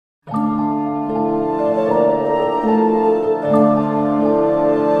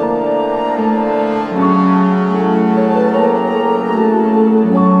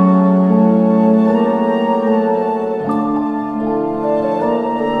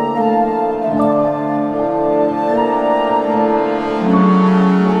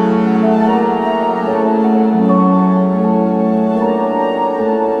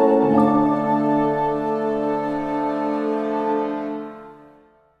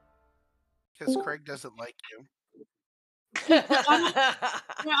because Craig doesn't like you.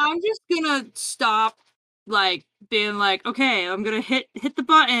 I'm just gonna stop, like, being like, okay, I'm gonna hit the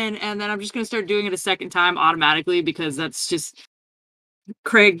button, and then I'm just gonna start doing it a second time automatically because that's just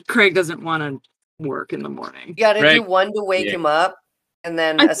Craig doesn't want to work in the morning. You gotta do one to wake him up, and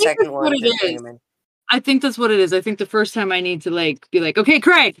then a second one to bring him in. I think that's what it is. I think the first time I need to like be like, okay,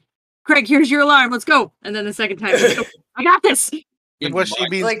 Craig, here's your alarm. Let's go. And then the second time, I got this. And what she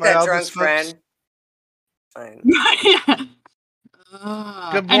means Like by that all drunk this, friend. folks, Fine.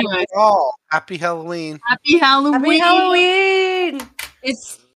 good morning, all. Happy Halloween. Happy Halloween. Happy Halloween.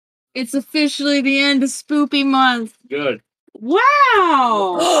 It's officially the end of Spoopy month. Good.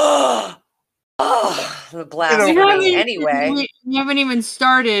 Wow. Oh, the blasphemy. Anyway, we haven't even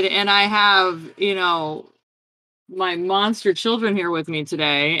started, and I have, my monster children here with me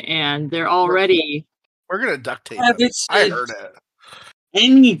today, and they're already. We're gonna duct tape them. I heard it.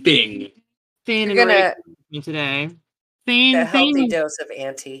 Anything. Thane and Ray with me today. a healthy dose of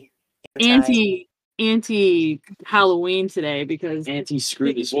anti Halloween today because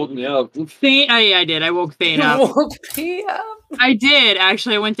Screw this woke me up. Thane, I did. I woke Thane up. Woke me up. I did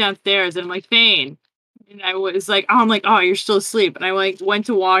actually. I went downstairs and I'm like, Thane. And I was like, oh, you're still asleep. And I went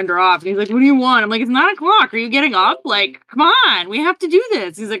to wander off. And he's like, what do you want? I'm like, it's 9 o'clock. Are you getting up? Like, come on, we have to do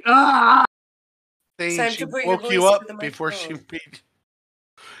this. He's like, ah. She woke you up before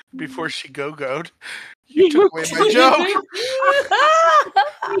she go-goed. You took away my joke.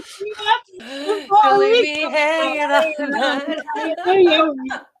 Leave me hanging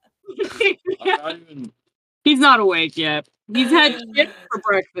on. He's not awake yet. He's had shit for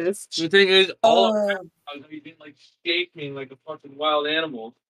breakfast. The thing is, he didn't shake me like a fucking wild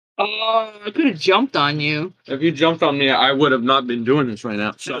animal. Oh, I could have jumped on you. If you jumped on me, I would have not been doing this right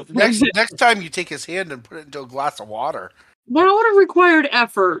now. So next time you take his hand and put it into a glass of water. That would have required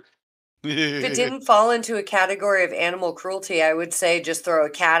effort. If it didn't fall into a category of animal cruelty, I would say just throw a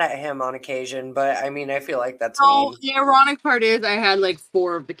cat at him on occasion. But I mean, I feel like that's mean. The ironic part is I had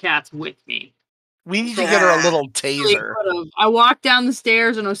 4 of the cats with me. We need to get her a little taser. I walked down the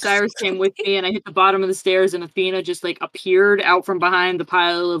stairs and Osiris came with me, and I hit the bottom of the stairs, and Athena just appeared out from behind the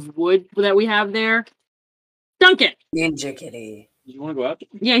pile of wood that we have there. Dunk it. Ninja kitty. You want to go out?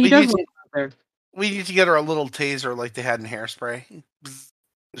 Yeah, he does want to go out there. We need to get her a little taser like they had in Hairspray.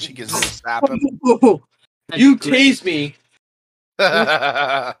 She gets a slap him. You tase me.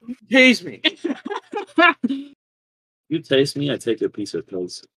 Tase me. You taste me, I take a piece of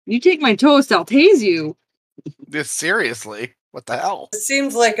toast. You take my toast, I'll tase you. Seriously, what the hell? It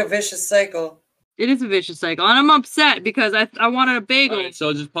seems like a vicious cycle. It is a vicious cycle, and I'm upset because I wanted a bagel. All right,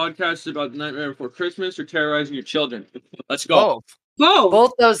 so this podcast is about the Nightmare Before Christmas or terrorizing your children. Let's go.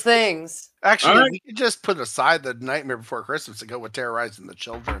 Both those things. Actually, we could just put aside the Nightmare Before Christmas and go with terrorizing the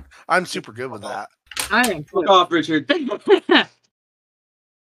children. I'm super good with that. I am. Fuck off, Richard.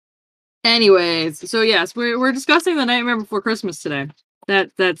 Anyways, so yes, we're discussing The Nightmare Before Christmas today.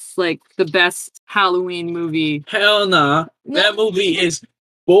 That's the best Halloween movie. Hell nah. That movie is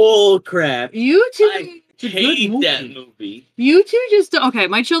bull crap. You two I hate that movie. You two just okay.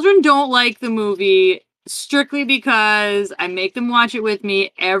 My children don't like the movie strictly because I make them watch it with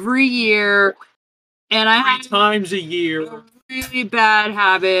me every year, and I have 3 times a year. A really bad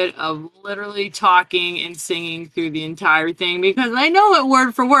habit of literally talking and singing through the entire thing because I know it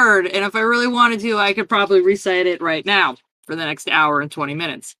word for word, and if I really wanted to, I could probably recite it right now for the next hour and 20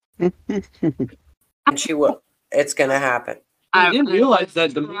 minutes. And she will. It's gonna happen. I didn't realize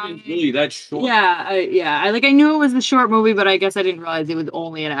that the movie is really that short. Yeah, I knew it was a short movie, but I guess I didn't realize it was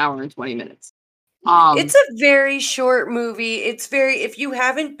only an hour and 20 minutes. It's a very short movie. It's if you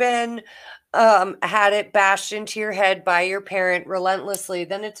haven't been had it bashed into your head by your parent relentlessly,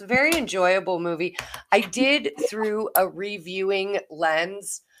 then it's a very enjoyable movie. I did, through a reviewing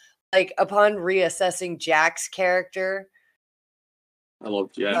lens, upon reassessing Jack's character. I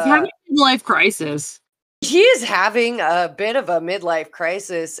love Jack. He's having a midlife crisis. He is having a bit of a midlife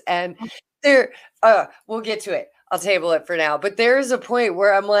crisis, and we'll get to it. I'll table it for now. But there is a point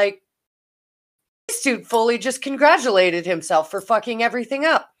where I'm like, this dude fully just congratulated himself for fucking everything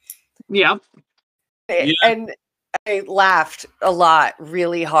up. Yeah. And I laughed a lot,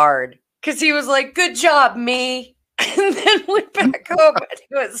 really hard, because he was like, good job, me. And then went back home, and it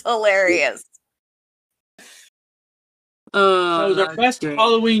was hilarious. That was our best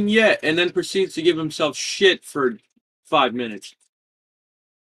Halloween yet, and then proceeds to give himself shit for 5 minutes.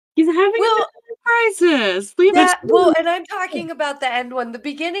 He's having a crisis. And I'm talking about the end one. The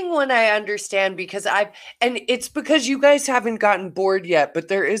beginning one I understand because it's because you guys haven't gotten bored yet, but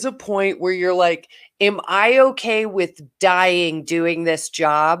there is a point where you're like, am I okay with dying doing this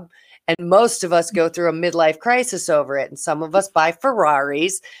job? And most of us go through a midlife crisis over it. And some of us buy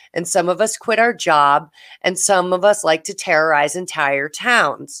Ferraris, and some of us quit our job, and some of us like to terrorize entire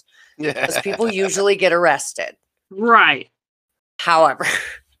towns. Because people usually get arrested. Right. However,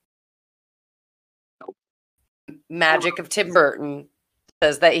 magic of Tim Burton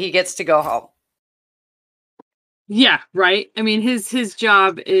says that he gets to go home. Yeah, right. I mean, his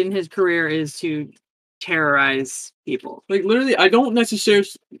job in his career is to terrorize people. Like literally, I don't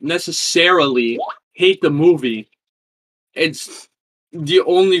necessarily hate the movie. It's the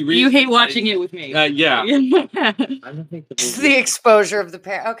only reason You hate watching it with me. Yeah. Yeah. I don't think the It's movie. the exposure of the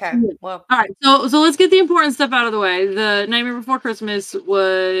parent. Okay, well, All right, so let's get the important stuff out of the way. The Nightmare Before Christmas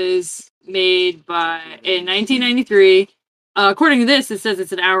was made in 1993. According to this, it says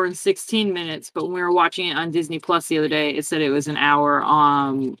it's an hour and 16 minutes, but when we were watching it on Disney Plus the other day, it said it was an hour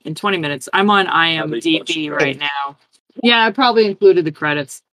and 20 minutes. I'm on IMDb right now. Yeah, I probably included the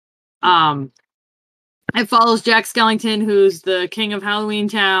credits. It follows Jack Skellington, who's the king of Halloween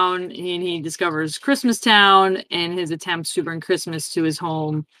Town, and he discovers Christmas Town, and his attempts to bring Christmas to his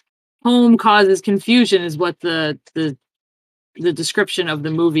home. Home causes confusion is what the description of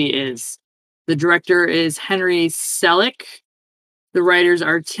the movie is. The director is Henry Selick. The writers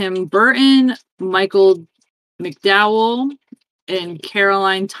are Tim Burton, Michael McDowell, and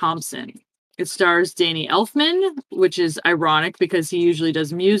Caroline Thompson. It stars Danny Elfman, which is ironic because he usually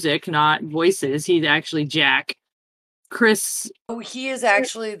does music, not voices. He's actually Jack. Chris. oh, he is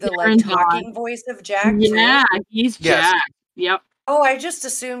actually the Aaron talking voice of Jack. Yeah, Too? he's Yes. Jack. Yep. Oh, I just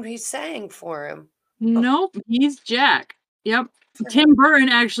assumed he sang for him. Nope, he's Jack. Yep. Tim Burton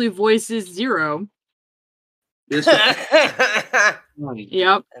actually voices Zero. This That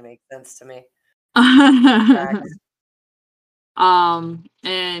Yep. makes sense to me.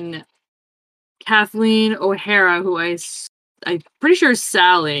 And Kathleen O'Hara, who I'm pretty sure is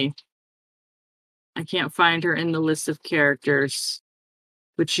Sally. I can't find her in the list of characters,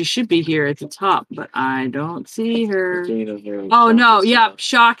 but she should be here at the top, but I don't see her. Oh no, yep,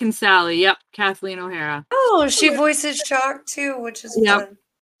 Shock and Sally. Yep, Kathleen O'Hara. Oh, she voices Shock too, which is Yep. fun.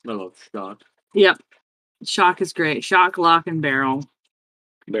 I love Shock. Yep, Shock is great. Shock, Lock, and Barrel.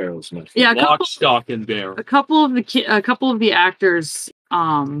 Barrel's nice. Yeah, Lock, Stock, and Barrel. a couple of the actors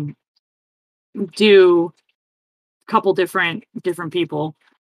do a couple different people.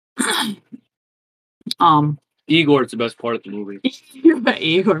 Igor's the best part of the movie.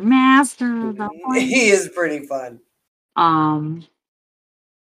 Igor, master of the He is pretty fun. Oh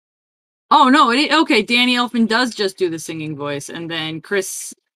no! Okay, Danny Elfman does just do the singing voice, and then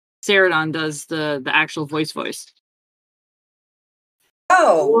Chris Sarandon does the actual voice.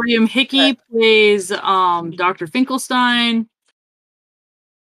 Oh, William Hickey plays Dr. Finkelstein.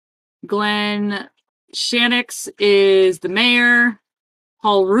 Glenn Shannix is the mayor.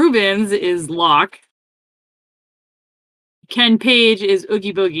 Paul Rubens is Locke. Ken Page is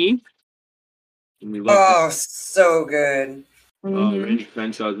Oogie Boogie. And we love so good. Randy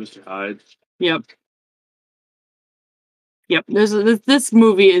Crenshaw's Mr. Hyde. Yep. This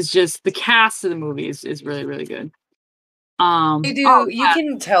movie is just the cast of the movie is really, really good. You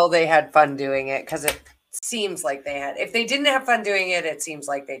can tell they had fun doing it because it seems like they had. If they didn't have fun doing it, it seems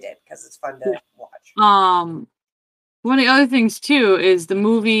like they did because it's fun to watch. One of the other things too is the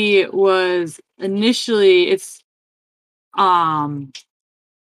movie was initially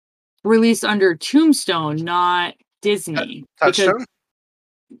released under Tombstone, not Disney. Touchstone?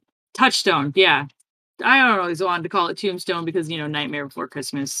 Touchstone, yeah. I don't always wanted to call it Tombstone because, Nightmare Before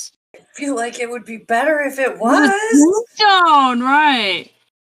Christmas. I feel like it would be better if it was. Tombstone, right.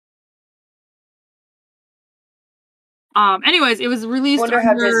 Anyways, it was released Wonder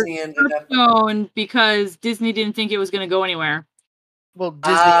how under Disney ended up. Touchstone because Disney didn't think it was going to go anywhere. Well,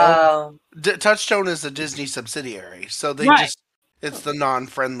 Disney Touchstone is a Disney subsidiary, so they it's the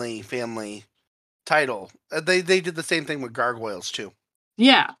non-friendly family title. They did the same thing with Gargoyles too.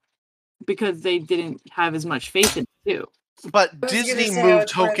 Yeah, because they didn't have as much faith in it too. But Disney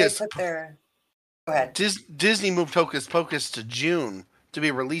moved Hocus. Go ahead. Disney moved Hocus Pocus to June to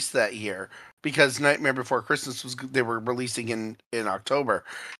be released that year because Nightmare Before Christmas they were releasing in October,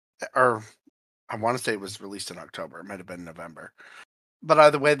 or I want to say it was released in October. It might have been November. But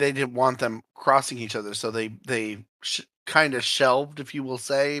either way, they didn't want them crossing each other, so they kind of shelved, if you will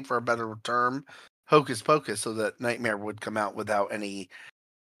say, for a better term, Hocus Pocus, so that Nightmare would come out without any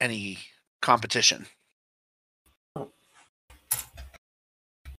competition.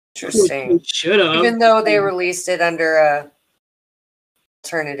 Interesting. Should have. Even though they released it under a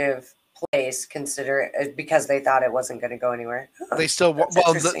alternative place, because they thought it wasn't going to go anywhere. They still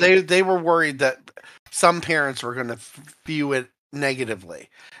they were worried that some parents were going to view it negatively,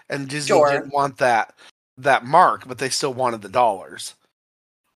 and Disney Sure. didn't want that mark, but they still wanted the dollars.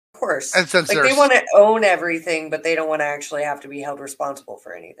 Of course. And since Like they want to own everything, but they don't want to actually have to be held responsible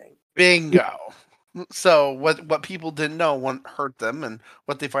for anything. Bingo. So what people didn't know won't hurt them, and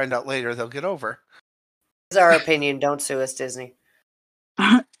what they find out later, they'll get over. It's our opinion. Don't sue us, Disney.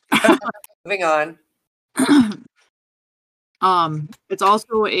 Moving on. It's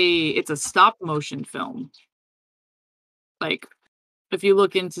also it's a stop motion film. Like, if you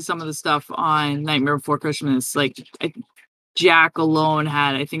look into some of the stuff on Nightmare Before Christmas, like Jack alone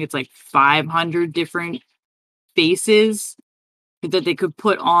had, I think it's like 500 different faces that they could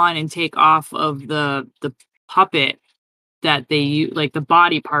put on and take off of the puppet that they use, like the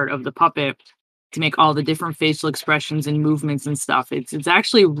body part of the puppet, to make all the different facial expressions and movements and stuff. It's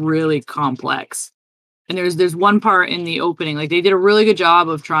actually really complex. And there's one part in the opening, like they did a really good job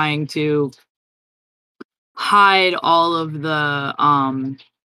of trying to hide all of the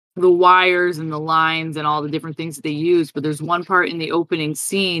wires and the lines and all the different things that they use. But there's one part in the opening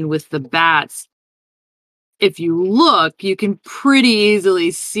scene with the bats. If you look, you can pretty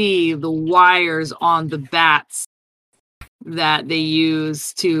easily see the wires on the bats that they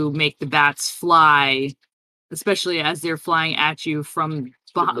use to make the bats fly, especially as they're flying at you from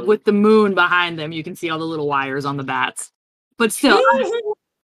with the moon behind them. You can see all the little wires on the bats. But still,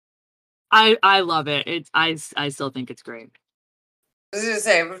 I love it. I still think it's great. I was gonna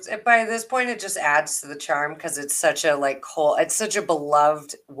say, by this point, it just adds to the charm because it's such a it's such a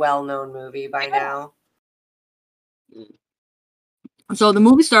beloved, well-known movie by now. So the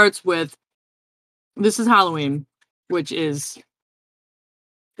movie starts with This Is Halloween, which is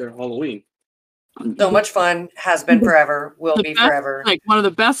their Halloween. So much fun, has been forever, will be forever. Like one of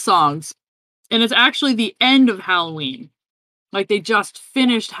the best songs. And it's actually the end of Halloween. Like they just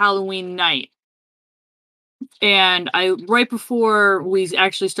finished Halloween night. And right before we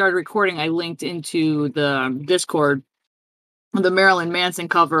actually started recording, I linked into the Discord the Marilyn Manson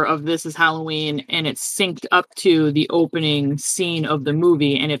cover of This Is Halloween, and it's synced up to the opening scene of the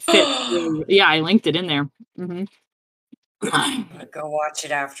movie, and it fits. Yeah, I linked it in there. Mm-hmm. I'm gonna go watch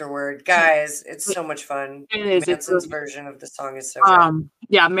it afterward, guys. It's so much fun. It is. Manson's version of the song is so good.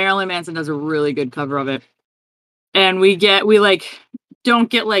 Yeah, Marilyn Manson does a really good cover of it, and we don't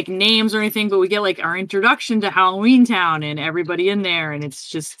get like names or anything, but we get like our introduction to Halloween Town and everybody in there, and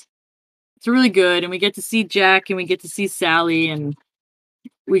it's really good. And we get to see Jack, and we get to see Sally, and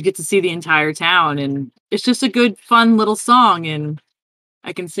we get to see the entire town, and it's just a good, fun little song, and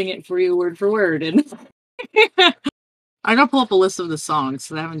I can sing it for you word for word. And I'm gonna pull up a list of the songs,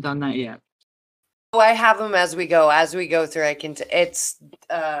 so I haven't done that yet. Oh, I have them as we go. As we go through, I can.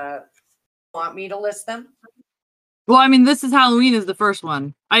 Want me to list them? Well, I mean, This Is Halloween is the first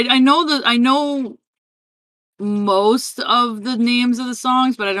one. I know most of the names of the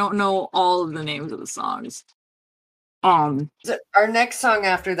songs, but I don't know all of the names of the songs. Our next song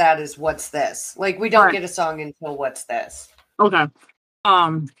after that is What's This? Like we don't get a song until What's This? Okay.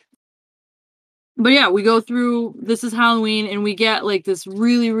 But yeah, we go through This Is Halloween, and we get like this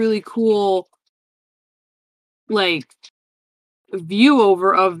really, really cool like view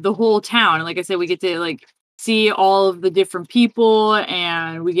over of the whole town. And like I said, we get to like see all of the different people,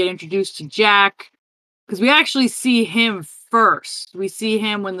 and we get introduced to Jack, because we actually see him first. We see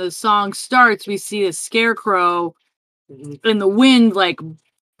him when the song starts. We see a scarecrow, and the wind like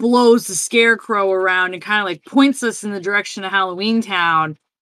blows the scarecrow around and kind of like points us in the direction of Halloween Town.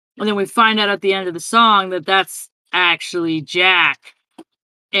 And then we find out at the end of the song that that's actually Jack,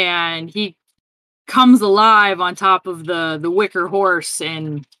 and he comes alive on top of the wicker horse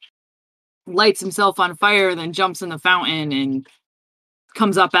and lights himself on fire, then jumps in the fountain and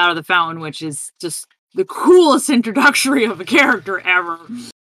comes up out of the fountain, which is just the coolest introductory of a character ever.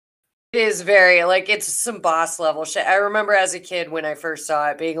 It is very, like, it's some boss level shit. I remember as a kid when I first saw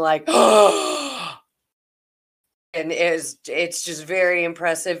it being like, oh, and it's just very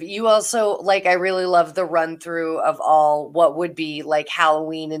impressive. You also, like, I really love the run through of all what would be like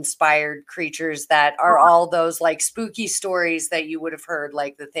Halloween inspired creatures that are all those like spooky stories that you would have heard,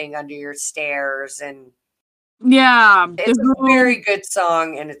 like the thing under your stairs. And yeah, it's a very good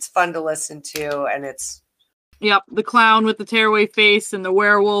song, and it's fun to listen to, and it's the clown with the tearaway face, and the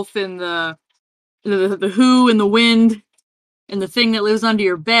werewolf, and the who, and the wind, and the thing that lives under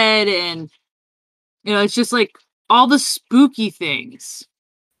your bed, and it's just like all the spooky things,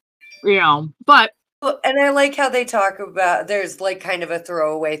 but. And I like how they talk about, there's like kind of a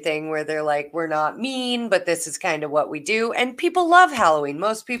throwaway thing where they're like, we're not mean, but this is kind of what we do. And people love Halloween.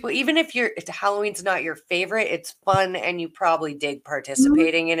 Most people, even if Halloween's not your favorite, it's fun, and you probably dig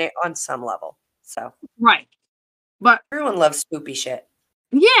participating in it on some level. So. Right. But Everyone loves spoopy shit.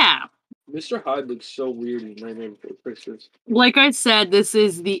 yeah, Mr. Hyde looks so weird in Nightmare Before Christmas. like I said, this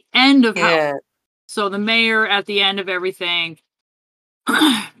is the end of Halloween. Yeah. So the mayor at the end of everything,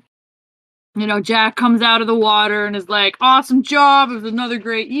 Jack comes out of the water and is like, awesome job. It was another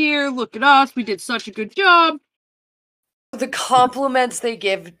great year. Look at us. We did such a good job. The compliments they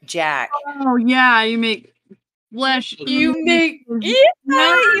give Jack. Oh, yeah. You make flesh. You make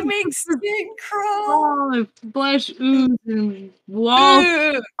you make skin crawl. Flesh ooze and walls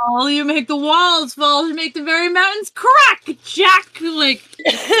Ugh. fall. You make the walls fall. You make the very mountains crack, Jack. Like,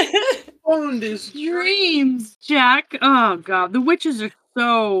 On this dreams, Jack. Oh, God. The witches are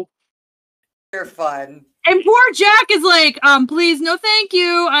so... You're fun. And poor Jack is like, please, no, thank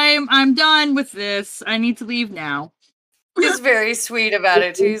you. I'm done with this. I need to leave now. He's very sweet about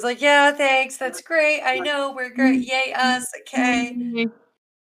it too. He's like, yeah, thanks. That's great. I know we're great. Yay, us. Okay.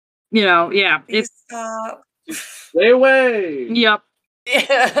 Yeah. Please stop. Stay away. Yep.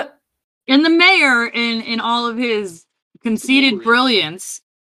 Yeah. And the mayor, in all of his conceited brilliance,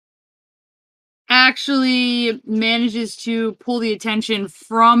 actually manages to pull the attention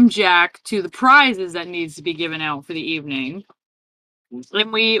from Jack to the prizes that needs to be given out for the evening.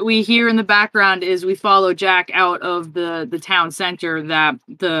 And we hear in the background is we follow Jack out of the town center that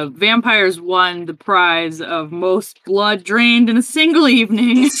the vampires won the prize of most blood drained in a single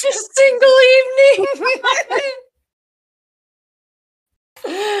evening. It's just a single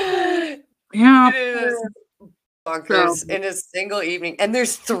evening. Yeah. It is bonkers in a single evening. And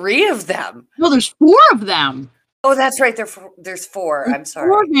there's 3 of them. Well, there's 4 of them. Oh, that's right. There's 4. I'm sorry.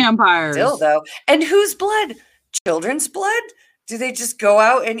 4 vampires. Still, though. And whose blood? Children's blood? Do they just go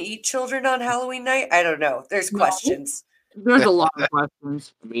out and eat children on Halloween night? I don't know. There's No. questions. There's a lot of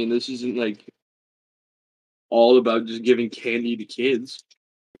questions. I mean, this isn't like all about just giving candy to kids.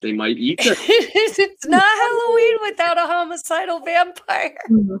 They might eat them. It's not Halloween without a homicidal vampire.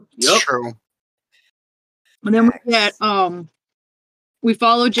 Yep. It's true. And then we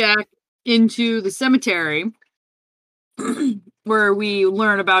follow Jack into the cemetery where we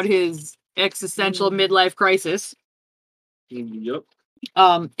learn about his existential midlife crisis. Yep.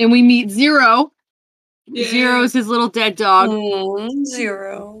 And we meet Zero. Yeah. Zero's his little dead dog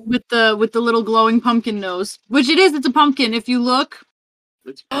 0. with the little glowing pumpkin nose. Which it's a pumpkin if you look.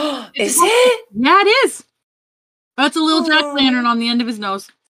 It's Is it? Yeah, it is. That's a little Oh. jack-o'-lantern on the end of his nose.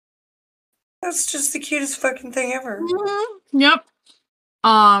 That's just the cutest fucking thing ever. Yep.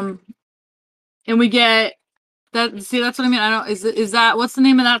 And we get that. See, that's what I mean. I don't. Is that what's the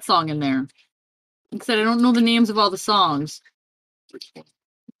name of that song in there? Like I said, I don't know the names of all the songs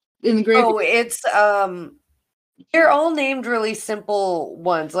in the graveyard. Oh, it's they're all named really simple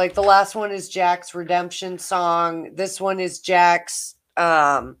ones. Like the last one is Jack's redemption song. This one is Jack's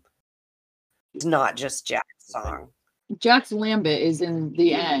it's not just Jack's song. Jack's Lambit is in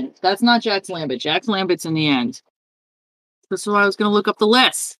the end. That's not Jack's Lambit. Jack's Lambit's in the end. That's why I was going to look up the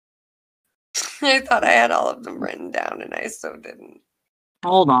list. I thought I had all of them written down and I so didn't.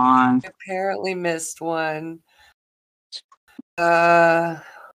 Hold on. Apparently missed one. Dr.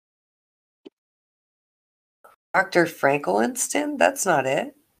 Franklin? That's not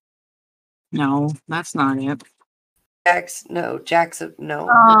it. No, that's not it. Jackson. No.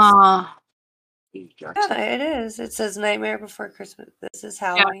 Yeah, it is. It says Nightmare Before Christmas. This is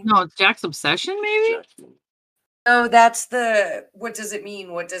Halloween. No, it's Jack's Obsession, maybe? No, that's the. What does it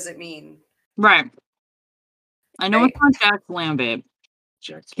mean? What does it mean? Right. I know Right. it's not Jack's Lambit.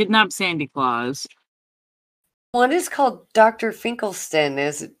 Kidnapped Sandy Claus. One is called Dr. Finkelstein.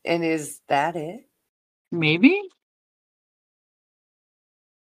 Is that it? Maybe?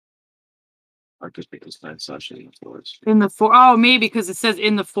 Dr. Finkelstein / in the forest. In the oh, maybe because it says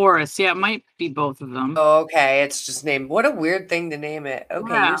in the forest. Yeah, it might be both of them. Oh, okay. It's just named. What a weird thing to name it.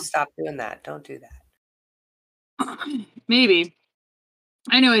 Okay, Yeah. you stop doing that. Don't do that. Maybe.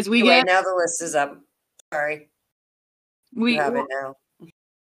 Anyways, we Anyway, get now the list is up. Sorry. we You have it now.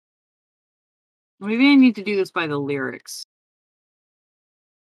 maybe I need to do this by the lyrics.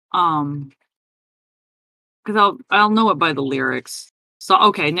 Because I'll know it by the lyrics. So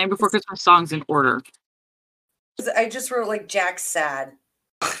okay, Name Before Christmas songs in order. I just wrote like Jack's sad.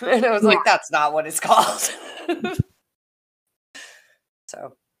 And I was like, that's not what it's called.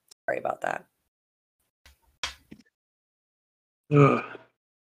 So sorry about that. Ugh.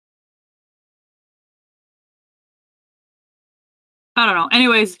 I don't know.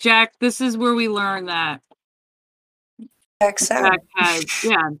 Anyways, Jack, this is where we learn that Jack's sad.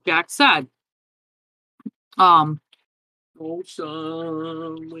 Jack's sad. Go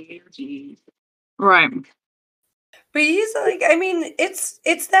somewhere deep. Right. But he's like, I mean,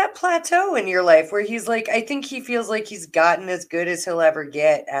 it's that plateau in your life where he's like, I think he feels like he's gotten as good as he'll ever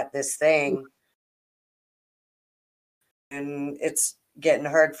get at this thing. And it's getting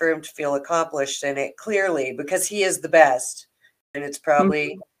hard for him to feel accomplished in it, clearly, because he is the best. And it's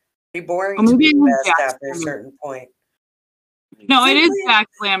probably pretty boring to be the best after a certain point. No, it is Jack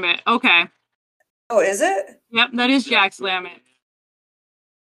Slammit. Okay. Oh, is it? Yep, that is Jack Slammit.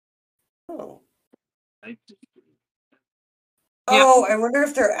 Oh. I- Oh, I wonder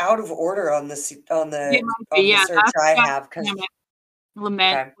if they're out of order on the search I have.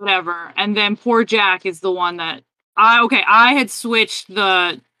 Lament, whatever. And then Poor Jack is the one that I had switched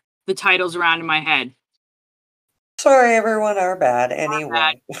the titles around in my head. Sorry, everyone, our bad.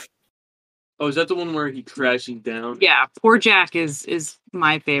 Anyway. Oh, is that the one where he crashes down? Yeah, Poor Jack is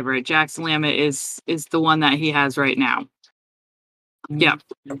my favorite. Jack Slammit is the one that he has right now. Yeah.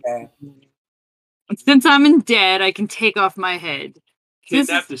 Okay. Since I'm in dead, I can take off my head.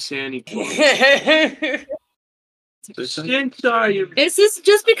 Kidnap the Sandy. This is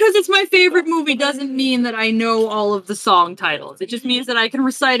just because it's my favorite movie doesn't mean that I know all of the song titles. It just means that I can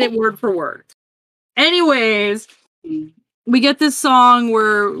recite it word for word. Anyways, we get this song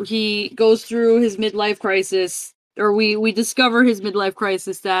where he goes through his midlife crisis, or we discover his midlife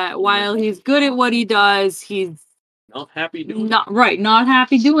crisis that while he's good at what he does, he's not happy doing not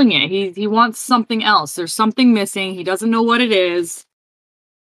happy doing it. He wants something else. There's something missing. He doesn't know what it is.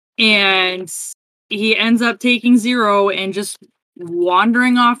 And he ends up taking Zero and just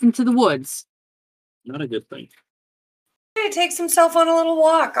wandering off into the woods. Not a good thing. He takes himself on a little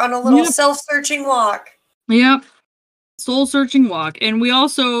walk, on a little self-searching walk. Yep. Soul-searching walk. And we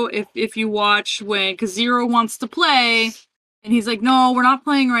also, if you watch because Zero wants to play, and he's like, no, we're not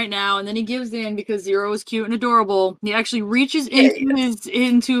playing right now. And then he gives in because Zero is cute and adorable. He actually reaches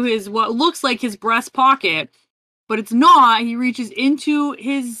into his what looks like his breast pocket, but it's not. He reaches into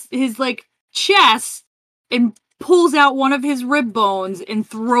his like chest and pulls out one of his rib bones and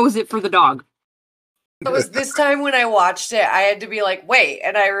throws it for the dog. It was this time when I watched it, I had to be like, wait,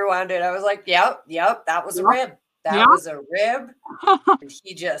 and I rewound it. I was like, yep, that was a rib. That was a rib. And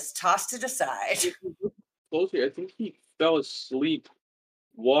he just tossed it aside. Closely, I think he fell asleep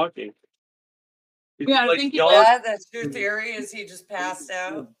walking. Yeah, I think that's your theory, is he just passed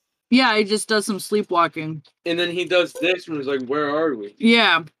out? Yeah, he just does some sleepwalking. And then he does this and he's like, where are we?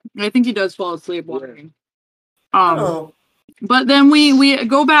 Yeah, I think he does fall asleep walking. But then we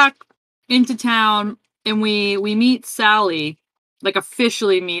go back into town and we meet Sally, like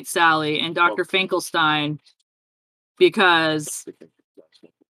officially meet Sally and Dr. Finkelstein, because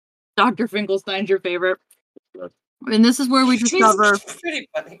Dr. Finkelstein's your favorite. And this is where we discover he's pretty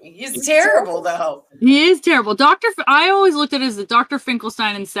funny. He's terrible though. He is terrible. I always looked at it as that Dr.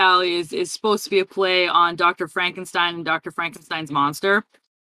 Finkelstein and Sally is supposed to be a play on Dr. Frankenstein and Dr. Frankenstein's monster.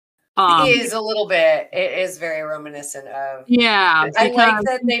 It is a little bit. It is very reminiscent of. Yeah. I like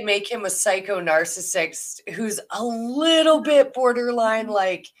that they make him a psycho narcissist who's a little bit borderline,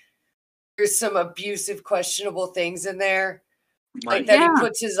 like there's some abusive, questionable things in there. Like that he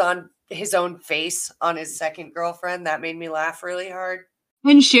puts his own face on his second girlfriend. That made me laugh really hard.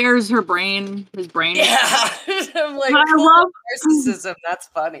 And shares his brain. Yeah. I'm like, I love narcissism. That's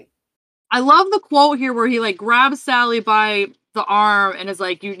funny. I love the quote here where he like grabs Sally by the arm and is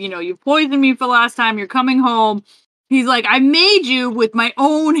like, you poisoned me for the last time. You're coming home. He's like, I made you with my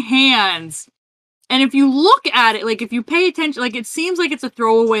own hands. And if you look at it, like if you pay attention, like it seems like it's a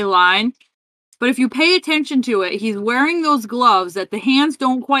throwaway line. But if you pay attention to it, he's wearing those gloves that the hands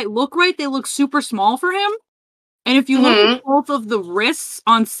don't quite look right. They look super small for him. And if you look at both of the wrists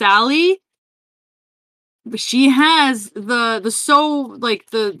on Sally, she has the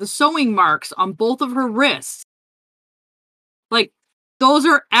sewing marks on both of her wrists. Like those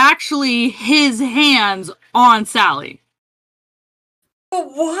are actually his hands on Sally. But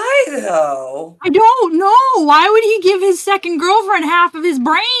why though? I don't know. Why would he give his second girlfriend half of his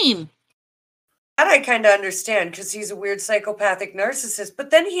brain? That I kind of understand because he's a weird psychopathic narcissist, but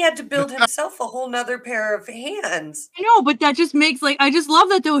then he had to build himself a whole nother pair of hands. I know, but that just makes I just love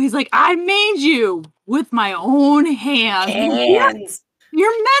that though. He's like, I made you with my own hands.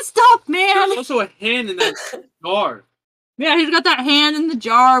 You're messed up, man. There's also a hand in that jar. Yeah, he's got that hand in the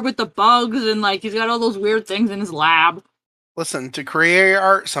jar with the bugs and like he's got all those weird things in his lab. Listen, to create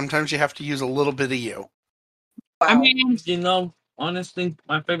art, sometimes you have to use a little bit of you. Wow. I mean, honestly,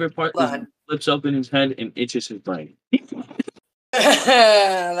 my favorite part is flips up in his head and itches his brain.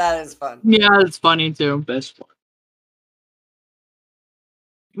 That is fun. Yeah, it's funny too. Best part.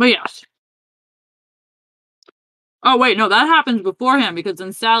 But yes. Oh wait, no, that happens before him because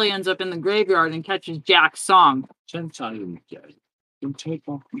then Sally ends up in the graveyard and catches Jack's song because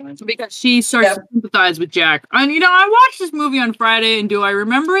she starts to sympathize with Jack. And I watched this movie on Friday, and do I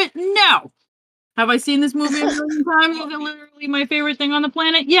remember it? No. Have I seen this movie a million times? Is it literally my favorite thing on the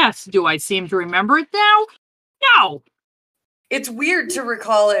planet? Yes. Do I seem to remember it now? No. It's weird to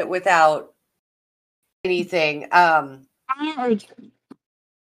recall it without anything. I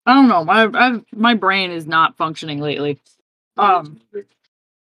don't know. My brain is not functioning lately.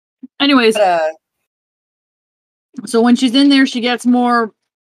 Anyways, so when she's in there, she gets more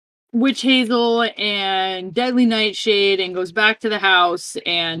witch hazel and deadly nightshade and goes back to the house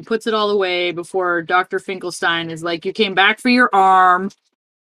and puts it all away before Dr. Finkelstein is like, you came back for your arm.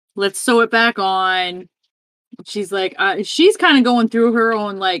 Let's sew it back on. She's like, she's kind of going through her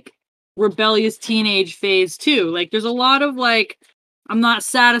own like rebellious teenage phase too. Like there's a lot of like, I'm not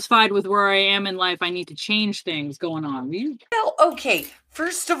satisfied with where I am in life. I need to change things going on. Well, okay.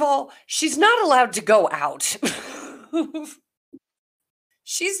 First of all, she's not allowed to go out.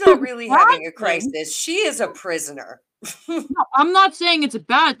 She's not really having a crisis. She is a prisoner. No, I'm not saying it's a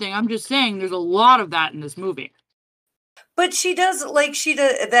bad thing. I'm just saying there's a lot of that in this movie. But she does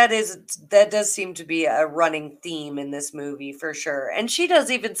that does seem to be a running theme in this movie for sure. And she does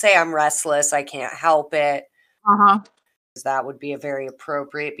even say, I'm restless. I can't help it. Uh-huh. That would be a very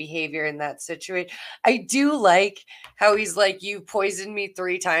appropriate behavior in that situation. I do like how he's like, you poisoned me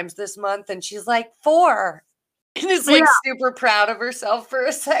 3 times this month. And she's like, 4. And is like super proud of herself for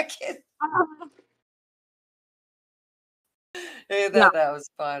a second. That was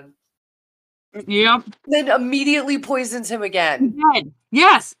fun. Yep. Then immediately poisons him again. Dead.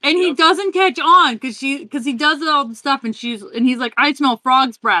 Yes, and he doesn't catch on because he does all the stuff, and he's like, I smell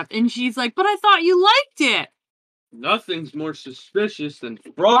frog's breath, and she's like, but I thought you liked it. Nothing's more suspicious than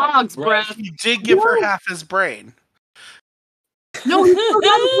frog's breath. He did give her half his brain. No, he's still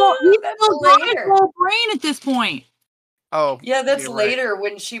got his whole brain at this point. Oh, yeah, that's later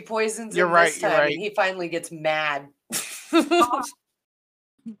when she poisons him this time, and he finally gets mad.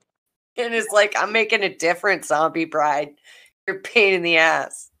 And it's like, I'm making a different zombie bride. You're a pain in the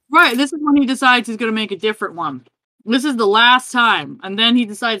ass. Right, this is when he decides he's going to make a different one. This is the last time, and then he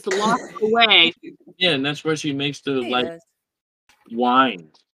decides to lock it away. Yeah, and that's where she makes the wine.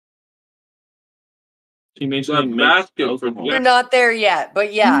 She makes a basket for. We're not there yet,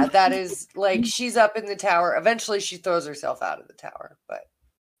 but yeah, that is like she's up in the tower. Eventually, she throws herself out of the tower, but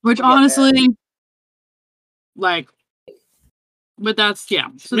honestly, like, but that's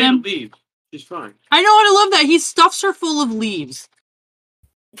So then leave. She's fine. I know, and I love that he stuffs her full of leaves.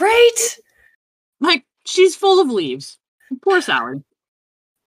 Right? Like she's full of leaves. Poor Sally.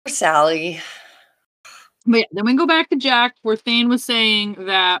 Poor Sally. But yeah, then we go back to Jack, where Thane was saying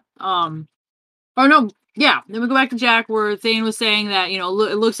that. Then we go back to Jack, where Thane was saying that it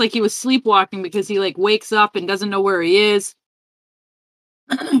looks like he was sleepwalking because he like wakes up and doesn't know where he is.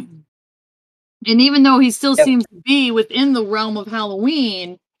 And even though he still seems to be within the realm of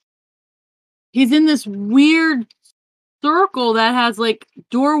Halloween, he's in this weird circle that has like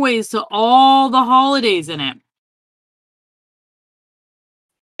doorways to all the holidays in it.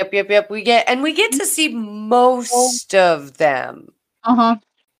 Yep. We get to see most of them. Uh-huh.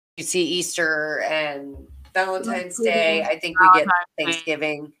 You see Easter and Valentine's Day. I think we get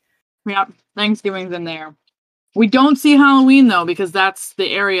Thanksgiving. Yep, Thanksgiving's in there. We don't see Halloween though, because that's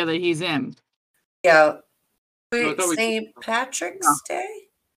the area that he's in. Yeah. Wait, St. Patrick's Day?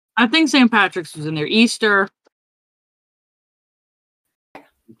 I think St. Patrick's was in there. Easter.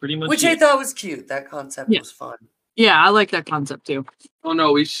 Pretty much. Which I thought was cute. That concept was fun. Yeah, I like that concept too. Oh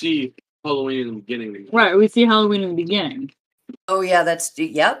no, we see Halloween in the beginning. Right, we see Halloween in the beginning. Oh yeah, that's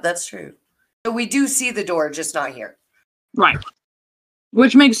true. So we do see the door, just not here. Right.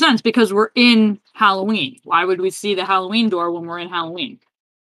 Which makes sense because we're in Halloween. Why would we see the Halloween door when we're in Halloween?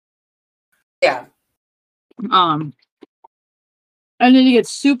 Yeah. And then he gets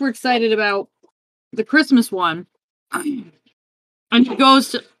super excited about the Christmas one. And he goes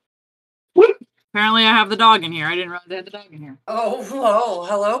to... Apparently I have the dog in here. I didn't realize I had the dog in here. Oh,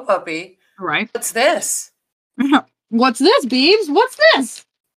 hello, puppy. All right. What's this? What's this, Beebs? What's this?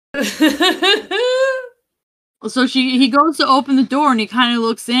 So he goes to open the door and he kind of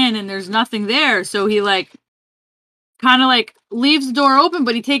looks in and there's nothing there. So he kind of leaves the door open,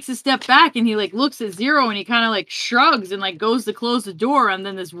 but he takes a step back and he looks at Zero and he kind of shrugs and goes to close the door, and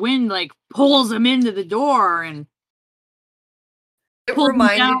then this wind pulls him into the door, and it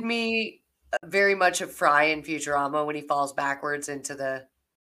reminded me very much of Fry in Futurama when he falls backwards into the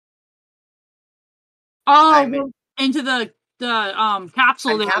into the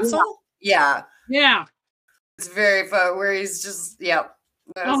capsule. Capsule? Yeah. It's very fun where he's just, yep.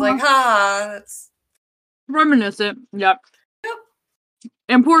 I was Uh-huh. like, that's Reminiscent. Yep. Yep.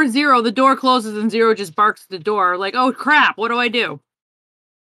 And poor Zero, the door closes and Zero just barks at the door, like, oh crap, what do I do?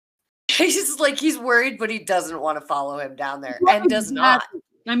 he's just like, he's worried, but he doesn't want to follow him down there Right, and does not.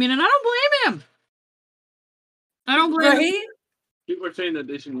 I mean, and I don't blame him. I don't blame him. Right? People are saying that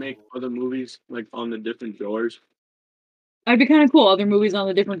they should make other movies like on the different doors. I'd be kind of cool. Other movies on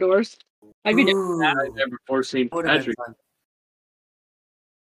the different doors. I'd be down with Ooh, that. Nightmare Before St. would have been Patrick fun.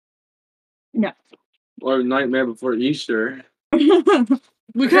 No. or Nightmare Before Easter. We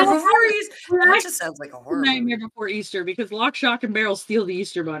kind of That just sounds like a horror Nightmare movie. Before Easter because Lock, Shock, and Barrel steal the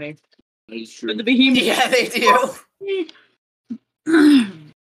Easter Bunny. That's true. But the Behemoth. Yeah, they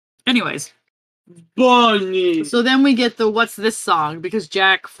do. Anyways, Bunny. so then we get the What's This song because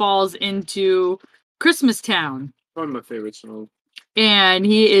Jack falls into Christmas Town One of my favorite songs. and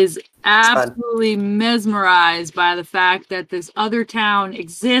he is fun. absolutely mesmerized by the fact that this other town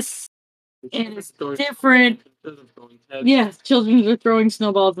exists and it's different. Yes, children are throwing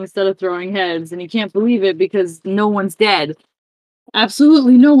snowballs instead of throwing heads, and he can't believe it because no one's dead.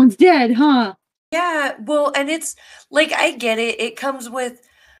 Absolutely no one's dead, huh? Yeah, well, and it's like, I get it. It comes with,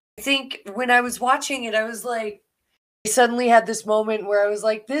 I think when I was watching it, I was like, I suddenly had this moment where I was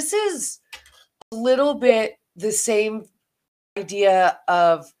like, this is a little bit the same idea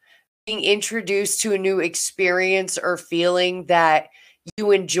of being introduced to a new experience or feeling that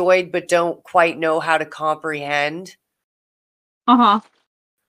you enjoyed but don't quite know how to comprehend. Uh-huh.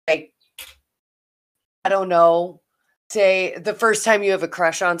 Like, I don't know, say the first time you have a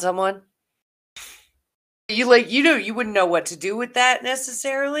crush on someone. You wouldn't know what to do with that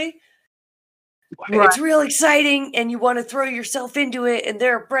necessarily. Right. It's real exciting and you want to throw yourself into it and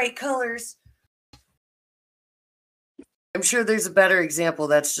there are bright colors. I'm sure there's a better example.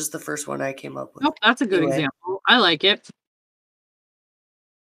 That's just the first one I came up with. Nope, that's a good Anyway. example. I like it.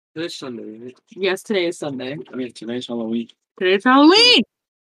 Today's Sunday, isn't it? Yes, today is Sunday. I mean, today's Halloween. Today's Halloween.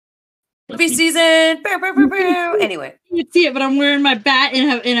 Movie season. Bow, bow, bow, bow. Anyway. You can see it, but I'm wearing my bat in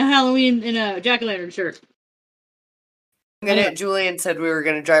a Halloween jack-o'-lantern shirt. Julian said we were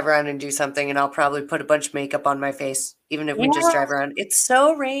gonna drive around and do something, and I'll probably put a bunch of makeup on my face, even if we just drive around. It's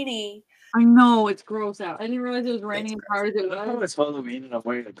so rainy. I know it's gross out. I didn't realize it was raining as hard as it Oh, was. it's Halloween and I'm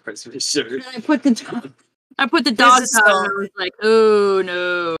wearing a Christmas shirt. And I put the dog This is down and I so- was like, oh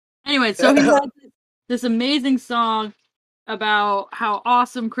no. Anyway, so he has this amazing song about how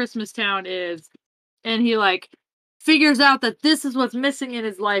awesome Christmas Town is, and he like figures out that this is what's missing in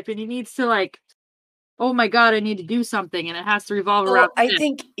his life, and he needs to like, oh my god, I need to do something, and it has to revolve Well, around. I this.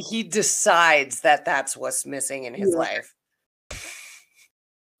 think he decides that that's what's missing in his Yeah. life.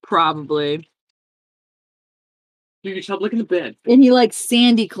 Probably, You can stop looking at the bed. and he likes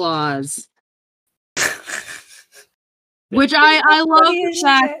Sandy Claus. Which I love funny the as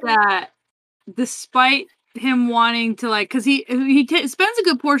fact shit. that despite him wanting to like, because he spends a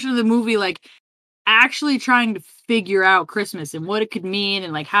good portion of the movie like actually trying to figure out Christmas and what it could mean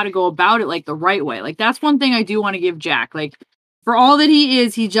and like how to go about it like the right way. Like that's one thing I do want to give Jack. Like for all that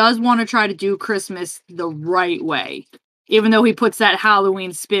he does want to try to do Christmas the right way, even though he puts that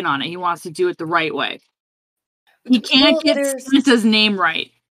Halloween spin on it. He wants to do it the right way. He can't Well, get there's- Santa's name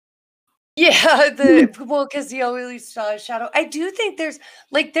right. Yeah, because he always saw a shadow. I do think there's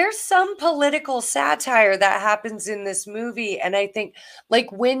some political satire that happens in this movie, and I think like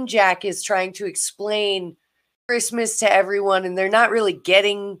when Jack is trying to explain Christmas to everyone, and they're not really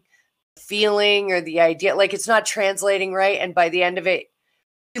getting the feeling or the idea, like it's not translating right, and by the end of it,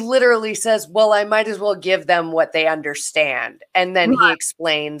 he literally says, "Well, I might as well give them what they understand," and then he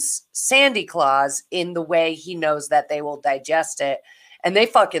explains Sandy Claus in the way he knows that they will digest it. And they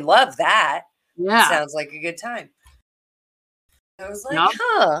fucking love that. Yeah. Sounds like a good time. I was like,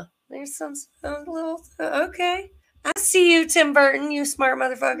 Yup. there's some little, okay. I see you, Tim Burton, you smart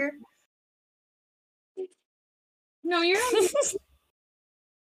motherfucker. No, you're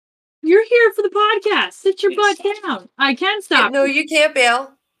here for the podcast. Sit your butt down. I can stop. No, you can't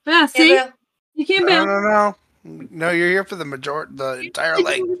bail. Yeah, Can't see? bail. You can't No, bail. no. No, you're here for the entire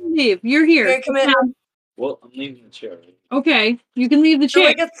length. Leave. You're here. Okay, come in. Now, Well, I'm leaving the chair. okay, you can leave the You're chair.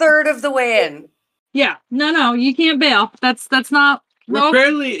 like a third of the way in. Yeah. No, you can't bail. That's not. We're No.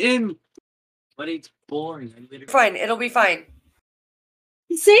 barely in. But it's boring. Fine, it'll be fine.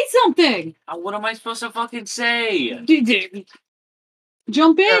 Say something. What am I supposed to fucking say?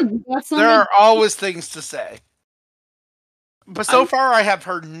 Jump in. That's something. There are always things to say. But so far, I have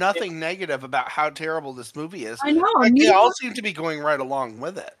heard nothing negative about how terrible this movie is. I know. Like, they neither- all seem to be going right along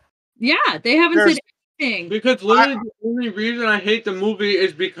with it. Yeah, they haven't There's- said anything. Because literally the only reason I hate the movie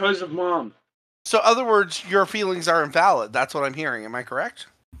is because of Mom. So, other words, your feelings are invalid. That's what I'm hearing. Am I correct?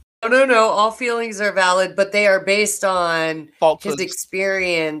 No. All feelings are valid, but they are based on his Falsehoods.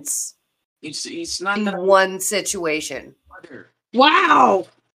 experience It's not in that one situation. mother. Wow.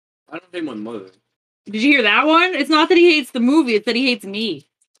 I don't hate my mother. Did you hear that one? It's not that he hates the movie, it's that he hates me.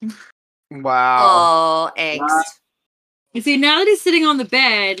 Wow. Oh, angst. You see, now that he's sitting on the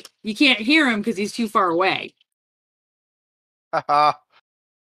bed, you can't hear him because he's too far away.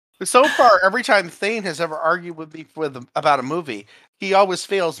 So far, every time Thane has ever argued with me about a movie, he always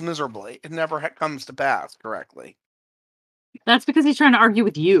fails miserably. It never comes to pass correctly. That's because he's trying to argue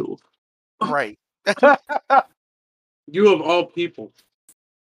with you. Right. You of all people.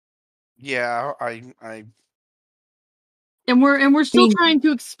 Yeah, I And we're still mean- trying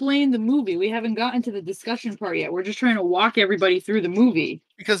to explain the movie. We haven't gotten to the discussion part yet. We're just trying to walk everybody through the movie.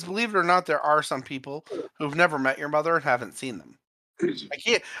 because believe it or not, there are some people who've never met your mother and haven't seen them.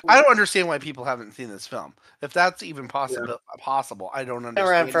 I don't understand why people haven't seen this film. If that's even possible, I don't understand. Been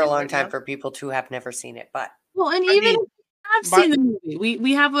around for a it long right time now. for people to have never seen it, but Well, and I even mean, if we have my- seen the movie,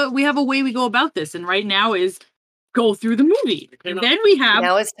 we have a way we go about this, and right now is go through the movie. And then we have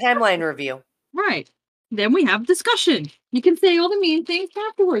now it's timeline review. right. Then we have discussion. You can say all the mean things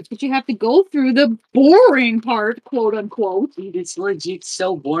afterwards, but you have to go through the boring part, quote unquote. It's legit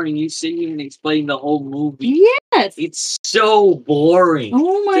so boring. You sit here and explain the whole movie. Yes. It's so boring.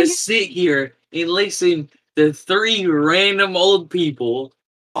 Oh my to god. sit here and listen to three random old people.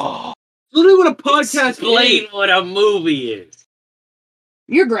 Oh, Literally what a podcast Explain what a movie is.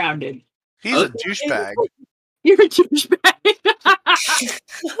 You're grounded. he's a Okay. douchebag. You're a douchebag.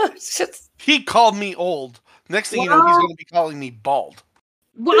 It's just- He called me old. Next thing you know, he's going to be calling me bald.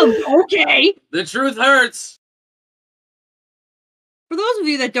 Well, okay. The truth hurts. For those of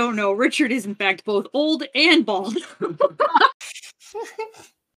you that don't know, Richard is in fact both old and bald.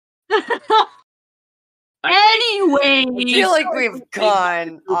 Anyway, I feel like we've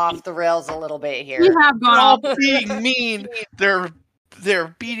gone off the rails a little bit we here. have They're gone all off. being mean.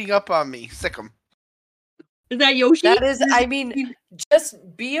 They're beating up on me. Sick 'em. Is that Yoshi? That is, I mean, just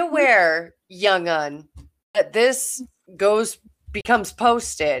be aware, young un, that this becomes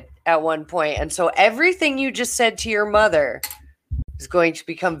posted at one point, and so everything you just said to your mother is going to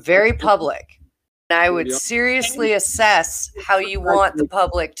become very public. And I would Yep. seriously assess how you want the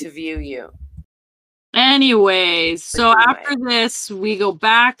public to view you. Anyways, so Anyway. after this, we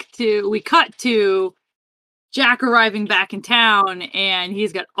cut to Jack arriving back in town, and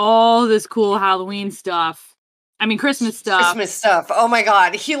he's got all this cool Halloween stuff. I mean, Christmas stuff. Christmas stuff. Oh my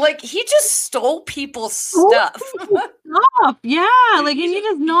god, he just stole people's stuff. Stuff, yeah, like, and he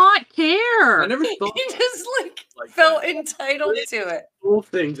does not care. I never thought He just like felt that. entitled to it. Cool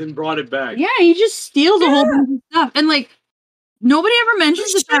things and brought it back. Yeah, he just steals a whole bunch of stuff, and like nobody ever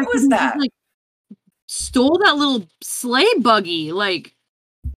mentions the shit fact was he that? like stole that little sleigh buggy. Like,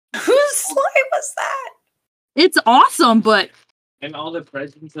 Whose sleigh was that? it's awesome, but And all the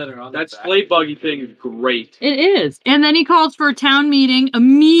presents that are on That the back. sleigh buggy thing is great. it is. And then he calls for a town meeting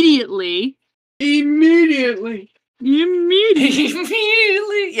immediately. Immediately.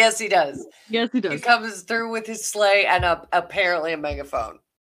 Immediately. Yes, he does. Yes, he He does. comes through with his sleigh and apparently a megaphone.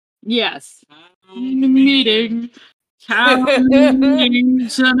 Yes. Meeting. Town meeting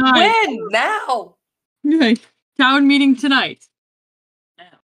tonight. When? Now? Okay. Town meeting tonight.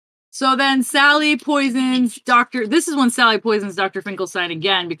 So then Sally poisons Dr. This is when Sally poisons Dr. Finkelstein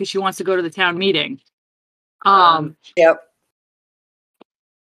again because she wants to go to the town meeting. Yep.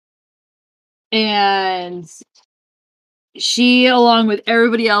 And she, along with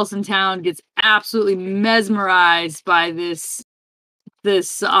everybody else in town, gets absolutely mesmerized by this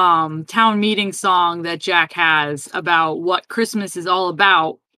town meeting song that Jack has about what Christmas is all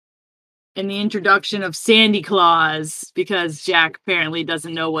about, and the introduction of Sandy Claus, because Jack apparently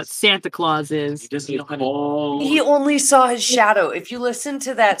doesn't know what Santa Claus is. He doesn't know how to. Oh, He only saw his shadow. If you listen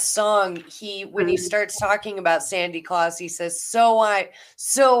to that song, when he starts talking about Sandy Claus, he says, so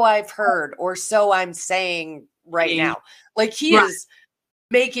I've heard, or so I'm saying right now. Like he Right. is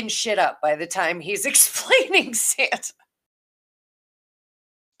making shit up by the time he's explaining Santa.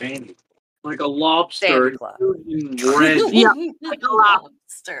 Sandy. Like a lobster. Santa Claus. In red. Yeah. Like a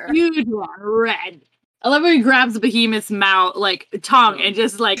lobster. Huge one, red. I love when he grabs the behemoth's mouth, like tongue, and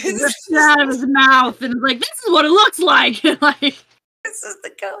just like rips it out of his mouth, and is like, "This is what it looks like." Like, This is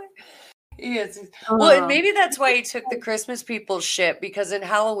the color. Yes. Well, and uh, maybe that's why he took the Christmas people's shit, because in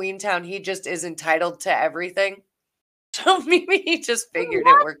Halloween Town, he just is entitled to everything. So maybe he just figured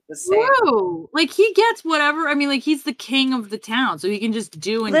it worked the same. true. Like he gets whatever. I mean, like he's the king of the town, so he can just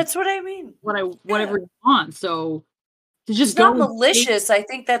do and That's what I mean. whatever he wants. So To It's just not go and take- malicious. I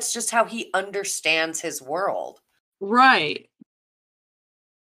think that's just how he understands his world. Right.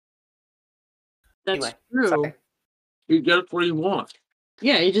 That's Anyway, true. sorry. You get what you want.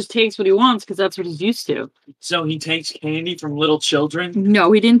 Yeah, he just takes what he wants because that's what he's used to. So he takes candy from little children.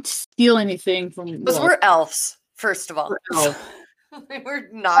 No, he didn't steal anything from. Those well, were elves, first of all. elves. They were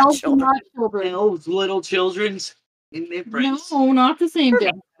not elves are children. not children. Elves, little children's in their brains. No, not the same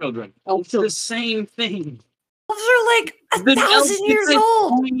thing. Children. Elf It's the children. same thing. Elves are like The elves 1,000 years get, like,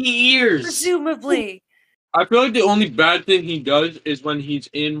 old, 20 years. presumably. I feel like the only bad thing he does is when he's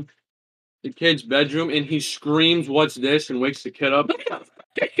in the kid's bedroom and he screams, "What's this?" and wakes the kid up.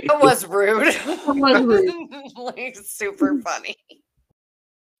 That was rude. was rude. Like, super funny.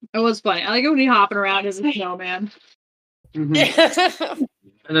 It was funny. I like it when he hopping around as a snowman. Mhm. Yeah.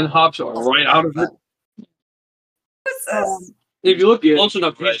 And then hops right out of it. What's this? If you look Yeah, close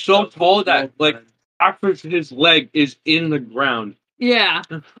enough, right. he's so tall that like half of his leg is in the ground. Yeah.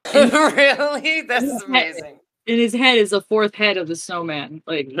 Really? This is amazing. And his head is the fourth head of the snowman.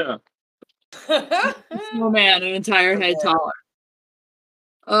 Like Yeah. snowman, an entire head Okay. taller.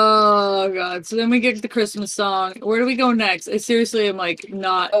 Oh god. So then we get to the Christmas song. Where do we go next? I seriously am like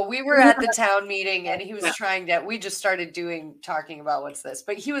not Oh, we were at the town meeting and he was Yeah. trying to, we just started talking about what's this,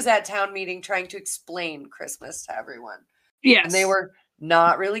 but he was at town meeting trying to explain Christmas to everyone. yes. And they were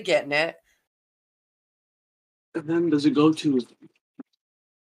not really getting it. And then does it go to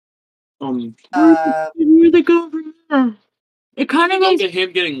Where they go from there? It kind of go goes to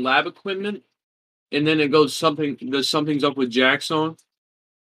him getting lab equipment, and then it goes something's up with Jackson.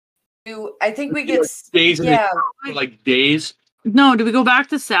 I think we He, get, like, stays in his yeah, for like days. No, do we go back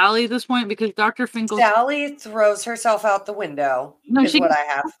to Sally at this point? Because Dr. Finkel Sally throws herself out the window, No, is she- what I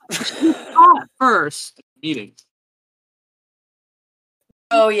have. caught first. Meeting.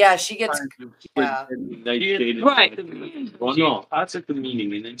 Oh, yeah, she gets, yeah. Right. Well, no. That's at the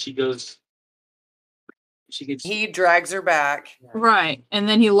meeting, and then she goes. She gets. he drags her back. Right. And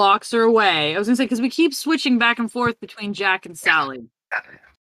then he locks her away. I was gonna say, because we keep switching back and forth between Jack and Sally.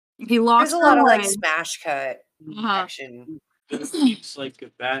 He locks There's a her lot of away. like smash cut Uh-huh. action. keeps like a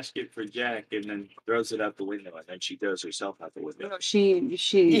basket for Jack, and then throws it out the window, and then she throws herself out the window. She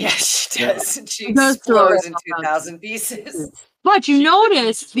Yeah, she does. And she She does throw explodes in herself out. 2,000 pieces. But you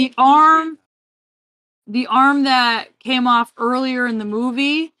notice the arm that came off earlier in the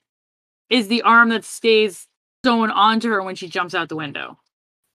movie is the arm that stays sewn onto her when she jumps out the window.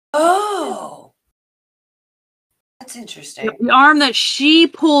 Oh, that's interesting. The arm that she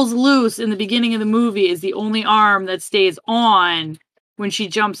pulls loose in the beginning of the movie is the only arm that stays on when she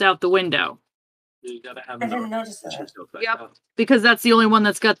jumps out the window. You gotta have I didn't another- notice that. She's so back Yep. up. Because that's the only one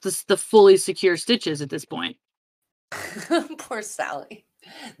that's got the fully secure stitches at this point. Poor Sally.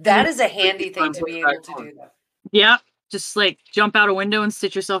 That is a handy thing to be able to do. Though. Yeah. Just like jump out a window and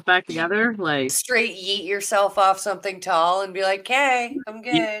stitch yourself back together. Like Straight yeet yourself off something tall and be like, "Okay, I'm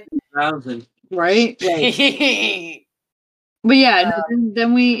good." 1,000. right? But yeah,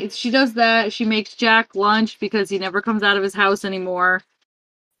 then she does that. She makes Jack lunch because he never comes out of his house anymore.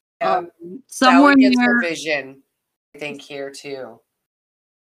 Yeah. Somewhere Sally gets near, her vision, I think, here too.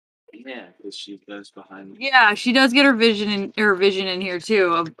 Yeah, because she goes behind. yeah, she does get her vision in here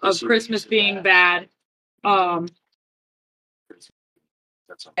too of She Christmas makes it being bad.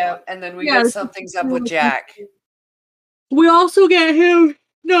 That's all. Yeah, and then we Yeah, get this- something's up with Jack. We also get him.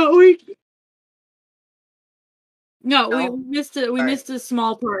 We No? missed it. We Sorry. missed a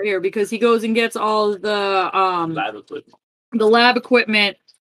small part here because he goes and gets all the Lab equipment. lab equipment.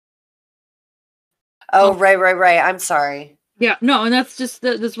 Oh, right. I'm sorry. Yeah, no, and that's just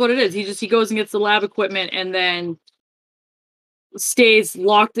that's what it is. He goes and gets the lab equipment and then stays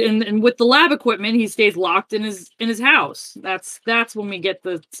locked in, and with the lab equipment he stays locked in his house. That's when we get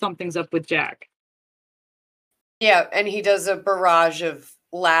the something's up with Jack. Yeah, and he does a barrage of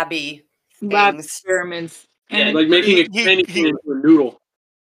labby Lab things. experiments. Yeah, And Like making a He- candy he- cane into a noodle.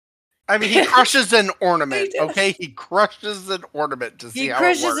 I mean, he crushes an ornament. He does. Okay, he crushes an ornament to see He how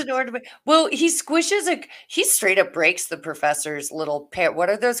crushes it works. an ornament. Well, he squishes he straight up breaks the professor's little pair. What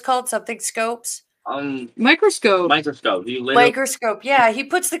are those called? Something scopes? microscope. Microscope. He lit up. Microscope. Yeah, he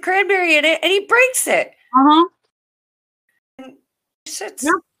puts the cranberry in it and he breaks it. Uh-huh. It's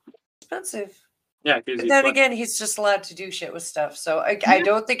Yep. expensive. Yeah, because But then again, he's just allowed to do shit with stuff. So I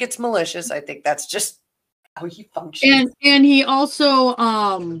don't think it's malicious. I think that's just how he functions. And he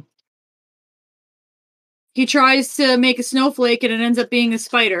also he tries to make a snowflake and it ends up being a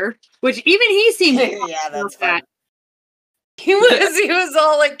spider, which even he seems Yeah, that's fun. that. He was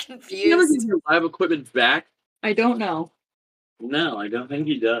all like You ever confused. give your lab equipment back? I don't know. no, I don't think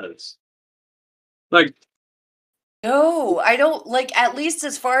he does. Like, No, I don't like. At least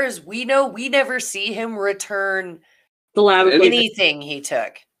as far as we know, we never see him return The lab equipment. anything he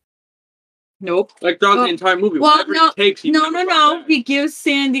took. Nope. Like throughout the entire movie. Well, whatever no, it takes, he no. never brought back. He gives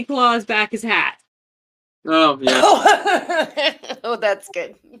Sandy Claus back his hat. Oh yeah. Oh, that's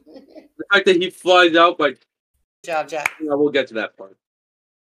good. The fact that he flies out, but Good job, Jack. we'll get to that part.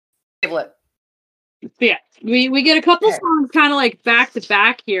 What? But yeah, we get a couple Okay. songs kind of like back to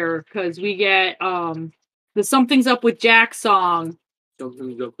back here because we get the Something's Up with Jack song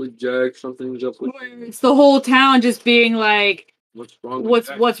Something's up with Jack. Something's up with. where it's the whole town just being like, What's wrong? With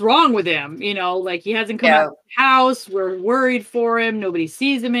Jack? what's wrong with him? You know, like he hasn't come out of the house. We're worried for him. Nobody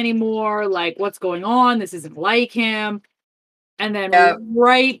sees him anymore. Like, what's going on? This isn't like him. And then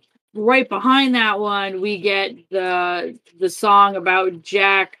right behind that one, we get the song about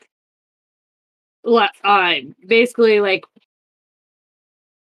Jack. Basically like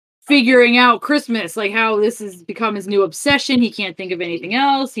figuring out Christmas, like how this has become his new obsession. He can't think of anything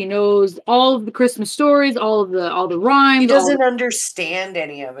else. He knows all of the Christmas stories, all the rhymes. He doesn't understand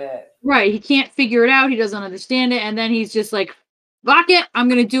any of it. Right. He can't figure it out. He doesn't understand it. And then he's just like, fuck it. I'm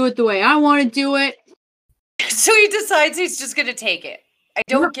going to do it the way I want to do it. So he decides he's just going to take it. I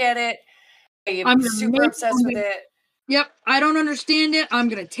don't get it. I'm super obsessed with it. Yep. I don't understand it. I'm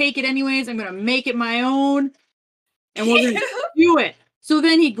going to take it anyways. I'm going to make it my own. And we're going to do it. So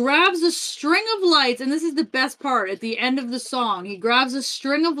then he grabs a string of lights. And this is the best part at the end of the song. He grabs a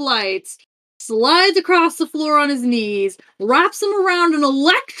string of lights, slides across the floor on his knees, wraps them around an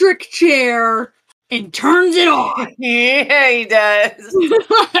electric chair, and turns it on. Yeah, he does.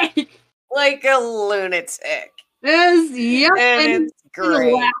 like a lunatic. Yep. And it's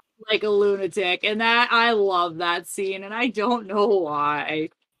great. Like a lunatic. And I love that scene. And I don't know why.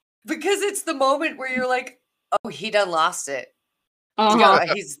 Because it's the moment where you're like, oh, he done lost it. Uh-huh.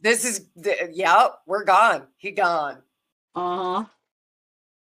 We're gone. He gone. Uh-huh.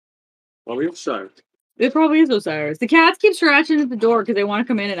 Well, we're sorry. It probably is Osiris. The cats keep scratching at the door because they want to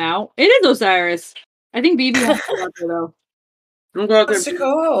come in and out. It is Osiris. I think BB wants to go out there, though. What's the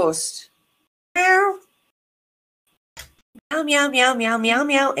co-host? Meow. Meow, meow, meow, meow,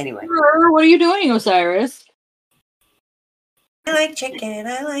 meow. Anyway. What are you doing, Osiris? I like chicken.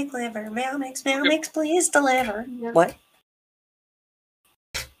 I like liver. Meow mix, please deliver. Yeah. What?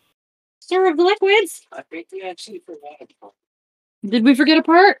 Serve the liquids. I think we actually forgot a part. Did we forget a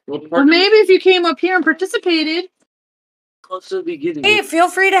part? Well, maybe if you came up here and participated. Close to the beginning. Hey, feel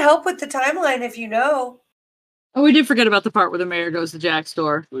free to help with the timeline if you know. Oh, we did forget about the part where the mayor goes to Jack's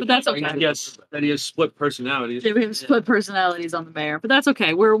store. But that's okay. Yes, that he has split personalities. Yeah, we have split personalities on the mayor. But that's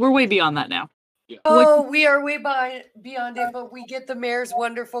okay. We're way beyond that now. Yeah. Oh, we are way beyond it, but we get the mayor's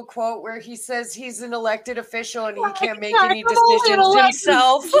wonderful quote where he says he's an elected official and he can't make any decisions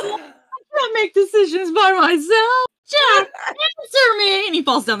himself. I can't make decisions by myself. Jack, answer me. And he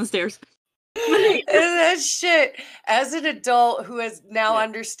falls down the stairs. And that shit, as an adult who now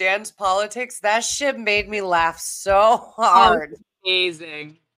understands politics, that shit made me laugh so hard. Oh,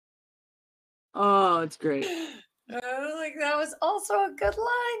 amazing. Oh, it's great. Like that was also a good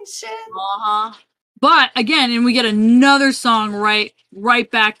line, shit. Uh-huh. But again, and we get another song right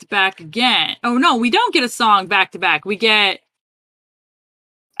back to back again. Oh no, we don't get a song back to back. We get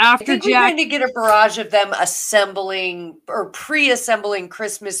after I think Jack. We kind of get a barrage of them assembling or pre-assembling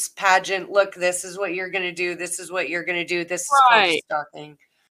Christmas pageant. Look, this is what you're gonna do. This is what you're gonna do. This is called stocking.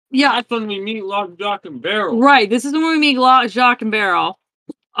 Yeah, that's when we meet Lock, Jock, and Barrel. Right. This is when we meet Jock and Barrel.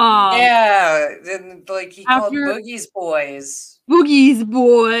 Yeah, and like he called Boogie's Boys. Boogie's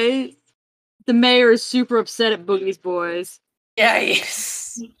Boys. The mayor is super upset at Boogie's Boys. Yeah,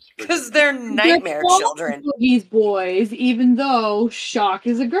 yes. Because they're nightmare children. Boogie's Boys, even though Shock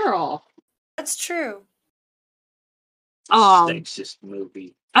is a girl. That's true. Sexist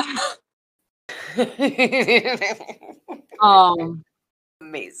movie.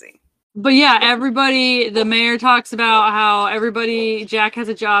 Amazing. But yeah, the mayor talks about how Jack has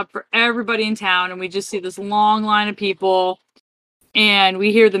a job for everybody in town, and we just see this long line of people, and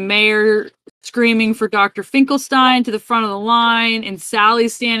we hear the mayor screaming for Dr. Finkelstein to the front of the line, and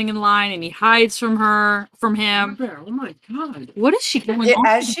Sally's standing in line, and he hides from him. Oh my god. What is she going on?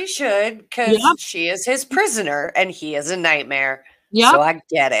 As she should, because she is his prisoner, and he is a nightmare. Yeah. So I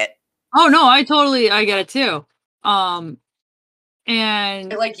get it. Oh no, I get it too.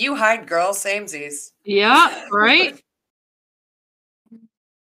 And like you hide, girl, samesies. Yeah, right.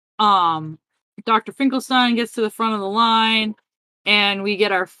 Dr. Finkelstein gets to the front of the line, and we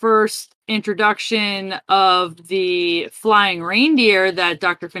get our first introduction of the flying reindeer that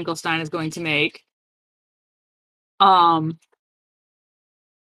Dr. Finkelstein is going to make.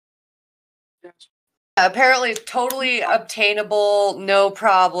 Apparently, totally obtainable, no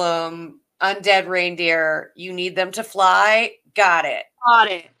problem. Undead reindeer. You need them to fly. Got it.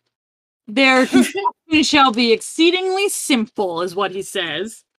 Got it. Their construction shall be exceedingly simple, is what he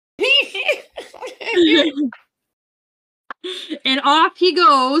says. And off he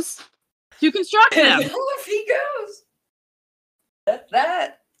goes to construct them. Off he goes. That's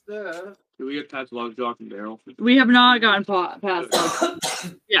that. Do we get past Lock, Jock, and Barrel? We have not gotten past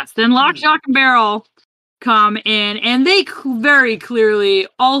that. Yes, then Lock, Jock, and Barrel come in, and they very clearly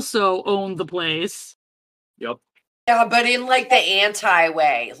also own the place. Yep. Yeah, but in like the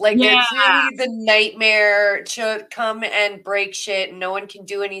anti-way. Like they're Yeah. clearly the nightmare to come and break shit and no one can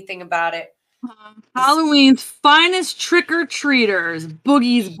do anything about it. Halloween's finest trick-or-treaters,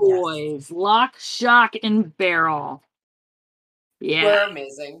 Boogie's Boys, Lock, Shock, and Barrel. Yeah, They're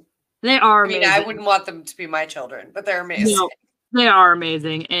amazing. they are I mean, amazing. I wouldn't want them to be my children, but they're amazing. No, they are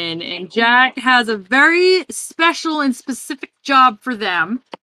amazing. And Jack has a very special and specific job for them.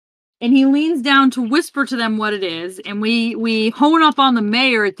 And he leans down to whisper to them what it is. And we hone up on the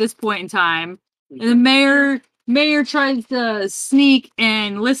mayor at this point in time. And the mayor tries to sneak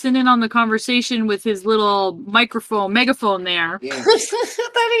and listen in on the conversation with his little megaphone there.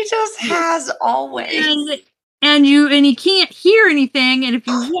 That he just has always. And he can't hear anything. And if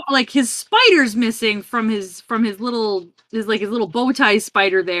you like, his spider's missing from his little bow tie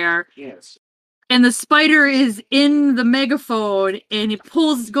spider there. Yes. And the spider is in the megaphone, and it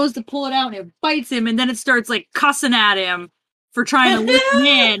goes to pull it out, and it bites him, and then it starts like cussing at him for trying to listen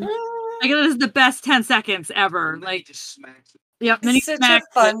in. Like, that is the best 10 seconds ever. Like, just smacks it. yep. Then he Such a smacks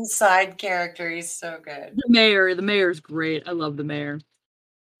fun side character. He's so good. the mayor's great. I love the mayor.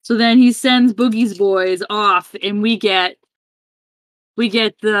 So then he sends Boogie's Boys off, and we get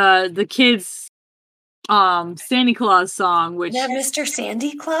the kids Santa Claus song, which Yeah, Mr.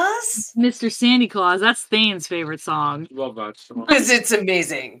 Sandy Claus? Mr. Sandy Claus, that's Thane's favorite song. Love that song. Because it's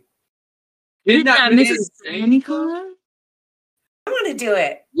amazing. Isn't Yeah, that Mr. Mrs. Sandy Claus? I want to do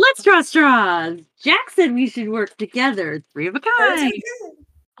it. Let's draw straws. Jack said we should work together. 3 of a kind.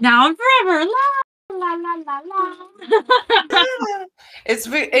 Now and forever. La la la la la.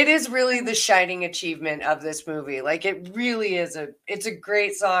 It is really the shining achievement of this movie. Like it really is it's a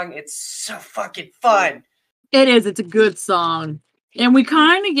great song. It's so fucking fun. It is. It's a good song. And we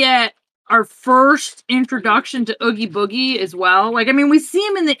kind of get our first introduction to Oogie Boogie as well. Like, I mean, we see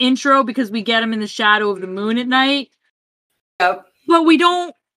him in the intro because we get him in the shadow of the moon at night. Yep. But we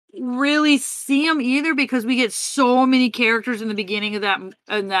don't really see him either because we get so many characters in the beginning of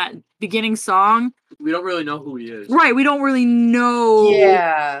that beginning song. We don't really know who he is. Right, we don't really know.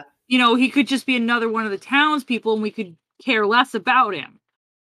 Yeah. You know, he could just be another one of the townspeople and we could care less about him.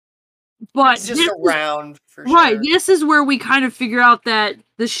 But It's just around for right, sure. this is where we kind of figure out that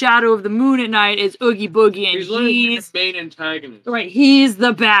the shadow of the moon at night is Oogie Boogie, and He's literally the main antagonist. right, he's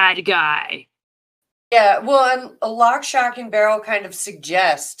the bad guy. Yeah, well, and a Lock, Shock, and Barrel kind of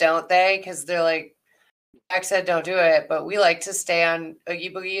suggest, don't they? Because they're like, Jack said don't do it, but we like to stay on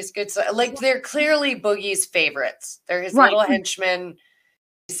Oogie Boogie's good side. Like, they're clearly Boogie's favorites. They're his Right. little henchmen.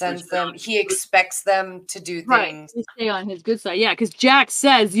 He sends them, he expects them to do Right, things. to stay on his good side. Yeah, because Jack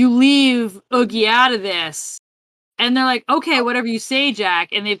says, you leave Oogie out of this. And they're like, okay, whatever you say, Jack.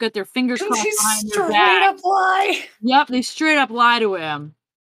 And they've got their fingers crossed They behind their straight back. up lie. Yep, they straight up lie to him.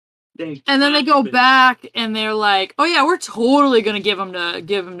 And then they go back and they're like, "Oh yeah, we're totally gonna give him to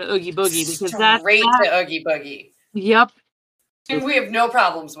Oogie Boogie because that's Straight that." to Oogie Boogie. Yep, And we have no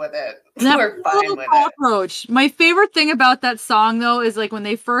problems with it. that We're little fine with it. cockroach. My favorite thing about that song though is like when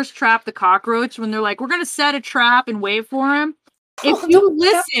they first trap the cockroach, when they're like, "We're gonna set a trap and wait for him." If Oh, you no, that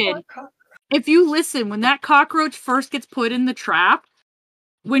listen, poor cockroach. if you listen, when that cockroach first gets put in the trap,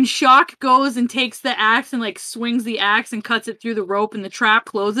 when Shock goes and takes the axe and like swings the axe and cuts it through the rope and the trap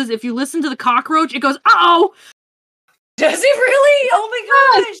closes, if you listen to the cockroach, it goes, "Oh!" Does he really? Oh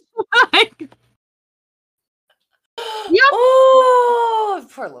my gosh. Yep. Oh,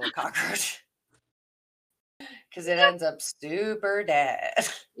 poor little cockroach. Because it ends up super dead.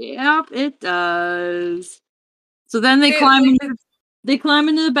 Yep, it does. So then they Dude, climb like into they climb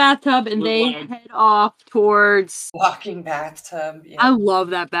into the bathtub and they Little egg. head off towards Walking bathtub. Yeah. I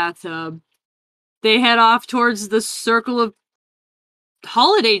love that bathtub. They head off towards the circle of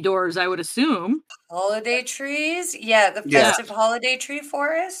holiday doors, I would assume. Holiday trees. Yeah, the Yeah. festive holiday tree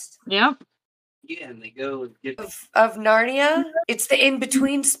forest Yep. Yeah, and they go and get of Narnia. It's the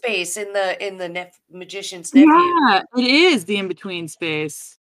in-between space in the magician's nephew. Yeah, it is the in-between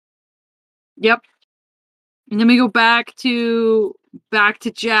space. Yep. And then we go back to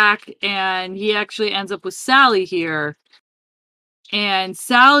Jack, and he actually ends up with Sally here. And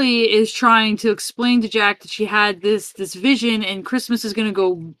Sally is trying to explain to Jack that she had this vision and Christmas is going to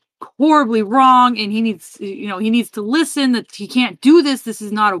go horribly wrong and he needs to listen, that he can't do this. This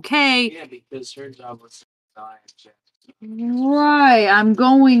is not okay. Yeah, because her job was to die. Right, I'm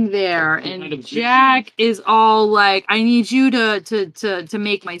going there, and Jack is all like, "I need you to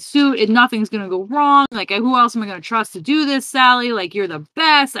make my suit, and nothing's gonna go wrong. Like, who else am I gonna trust to do this, Sally? Like, you're the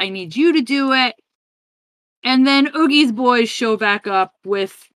best. I need you to do it." And then Oogie's boys show back up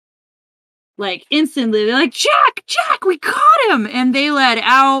with, like, instantly, they're like, Jack, we caught him, and they let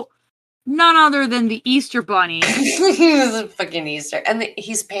out none other than the Easter Bunny. He's a fucking Easter, and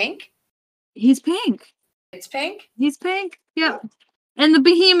he's pink. He's pink. It's pink. He's pink. Yep. And the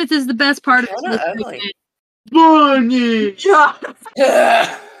behemoth is the best part of Kinda this ugly. segment. Bunny!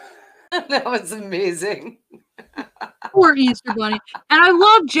 Yeah. That was amazing. Poor Easter Bunny. And I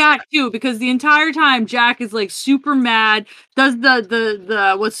love Jack too, because the entire time Jack is like super mad, does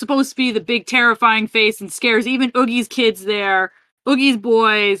the what's supposed to be the big terrifying face and scares even Oogie's kids there, Oogie's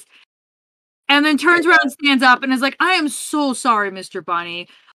boys, and then turns around and stands up and is like, "I am so sorry, Mr. Bunny.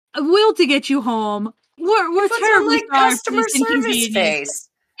 We'll to get you home. We're Puts on, terribly like, sorry for customer this service inconvenience." face.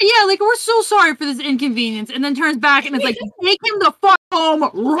 Yeah, like, we're so sorry for this inconvenience, and then turns back and is like, "Take him the fuck home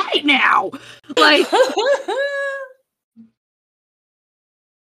right now."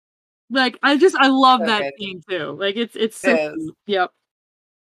 Like, I love So that good. scene too. Like, it's so It is. cute. Yep.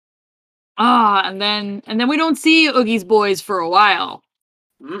 And then we don't see Oogie's boys for a while.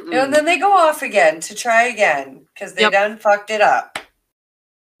 And then they go off again to try again because they Yep. done fucked it up.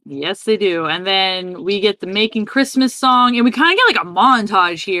 Yes, they do. And then we get the Making Christmas song, and we kind of get like a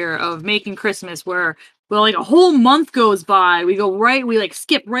montage here of Making Christmas where, well, like a whole month goes by. We like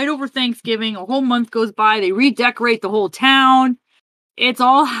skip right over Thanksgiving. A whole month goes by. They redecorate the whole town. It's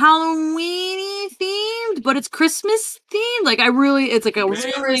all Halloween themed, but it's Christmas themed. Like, it's like a It's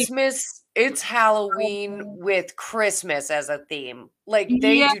really, Christmas. It's Halloween with Christmas as a theme. Like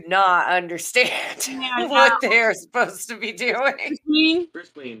they Yeah. do not understand Yeah, what they're supposed to be doing. Christmas,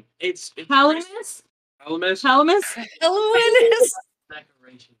 Christmas. It's Halloween, Halloween. Halloween. Halloween is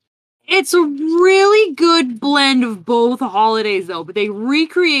Decoration. It's a really good blend of both holidays, though. But they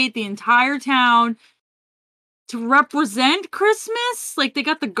recreate the entire town to represent Christmas. Like, they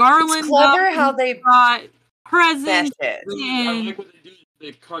got the garland. it's clever up, how and they got mesh presents. it. I like what they do.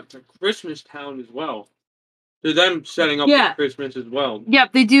 They cut to Christmas Town as well. To them setting up Yeah. for Christmas as well.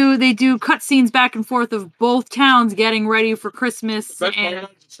 Yep, they do cutscenes back and forth of both towns getting ready for Christmas. Best part And of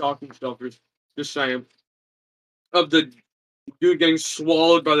the stocking stuffers, just saying, of the dude getting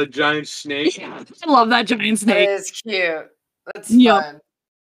swallowed by the giant snake. I love that giant That snake. is cute. That's Yep. fun.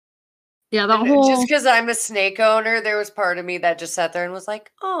 Yeah, the And whole just because I'm a snake owner, there was part of me that just sat there and was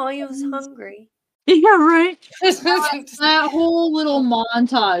like, "Oh, he was hungry." yeah, right. That whole little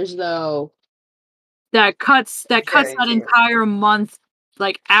montage, though, that cuts Very that cute. entire month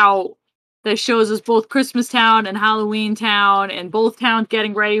like out, that shows us both Christmas Town and Halloween Town, and both towns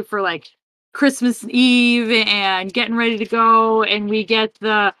getting ready for like Christmas Eve and getting ready to go, and we get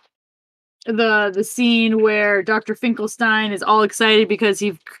the scene where Dr. Finkelstein is all excited because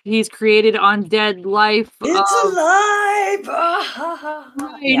he's created undead life. It's of- alive.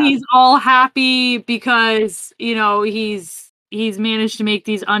 And Yeah. he's all happy because he's managed to make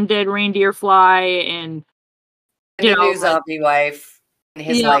these undead reindeer fly, and And you a know, new zombie wife in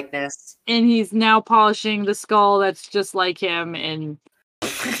his Yeah. likeness. and he's now polishing the skull that's just like him, and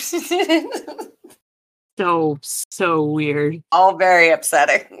so weird. All very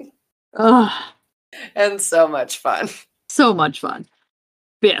upsetting Ugh, and so much fun. so much fun.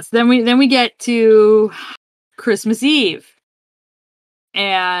 But yes, then we get to Christmas Eve,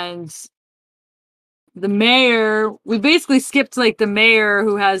 and the mayor. We basically skipped like the mayor,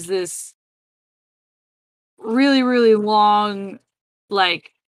 who has this really, really long,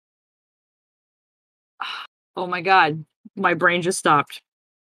 like, oh my god, my brain just stopped.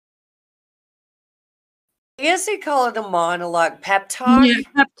 I guess they call it a monologue, pep talk. Yeah,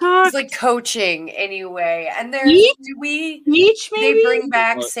 pep talk. It's like coaching anyway. And there's Speech? do Speech, maybe? they bring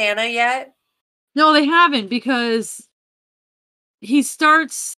back What? Santa yet? No, they haven't, because he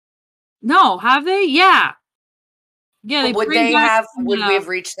starts. No, have they? Yeah. Yeah, they Would bring they back have? Would we Santa. have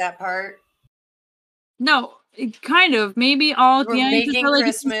reached that part? No, kind of. Maybe all at We're the end. 'cause making they're like,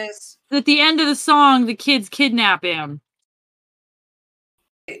 Christmas. at the end of the song, the kids kidnap him.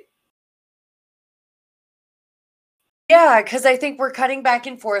 Yeah, because I think we're cutting back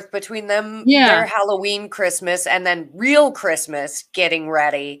and forth between them, Yeah. their Halloween Christmas, and then real Christmas getting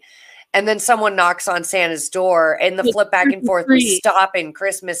ready. And then someone knocks on Santa's door, and the Yeah, flip back and trick or forth, we treat. stop in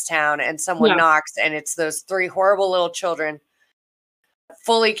Christmas Town, and someone Yeah. knocks, and it's those three horrible little children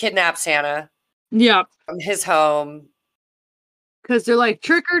fully kidnap Santa Yep. from his home. Because they're like,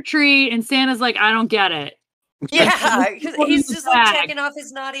 trick or treat, and Santa's like, I don't get it. Yeah, 'cause he's just like Bag. checking off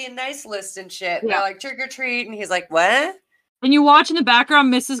his naughty and nice list and shit. Yeah. They're like trick or treat, and he's like, "What?" And you watch in the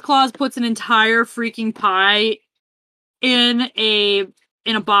background, Mrs. Claus puts an entire freaking pie in a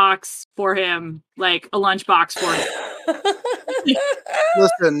box for him, like a lunch box for him.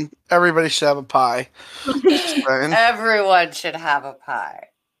 Listen, everybody should have a pie. Just saying. Everyone should have a pie.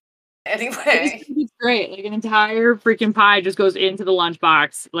 Anyway, It's great. Like an entire freaking pie just goes into the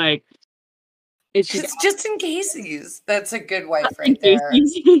lunchbox. Like it's just in case. That's a good wife right there.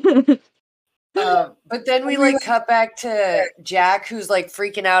 But then we like cut back to Jack, who's like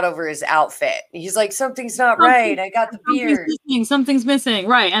freaking out over his outfit. He's like, "Something's not right. I got the beard. Something's missing."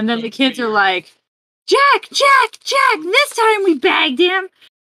 Right. And then the kids are like, Jack, this time we bagged him.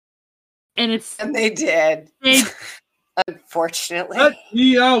 And they did. They, unfortunately. Let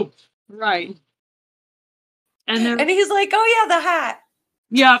me out. Right. And he's like, "Oh yeah, the hat."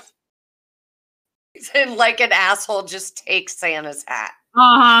 Yep. And like an asshole just takes Santa's hat.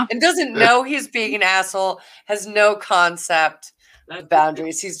 Uh-huh. And doesn't know he's being an asshole, has no concept of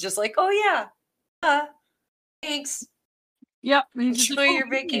boundaries. He's just like, "Oh yeah. Thanks. Yep. Enjoy your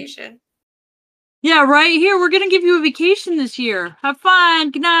vacation." Yeah, right here. We're gonna give you a vacation this year. Have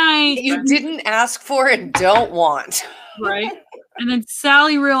fun. Good night. You didn't ask for and don't want. Right. And then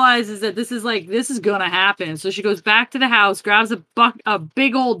Sally realizes that this is gonna happen. So she goes back to the house, grabs a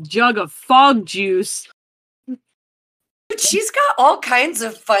big old jug of fog juice. She's got all kinds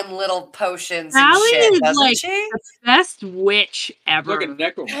of fun little potions Sally and shit, is doesn't like she? the best witch ever. Like a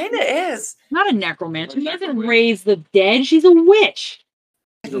necromancer. Kind of is. Not a necromancer. She doesn't raise the dead. She's a witch.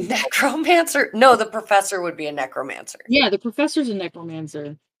 Necromancer? No, the professor would be a necromancer. Yeah, the professor's a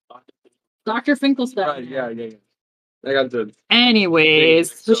necromancer. Dr. Finkelstein. Right, yeah. I got the.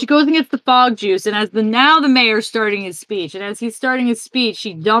 Anyways, so she goes and gets the fog juice, and now the mayor's starting his speech, and as he's starting his speech,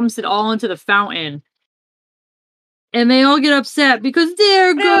 she dumps it all into the fountain. And they all get upset because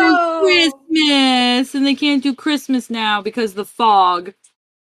there goes Christmas, and they can't do Christmas now because of the fog.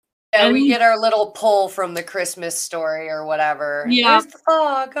 Yeah, And we get our little pull from the Christmas story or whatever. Yeah. There's the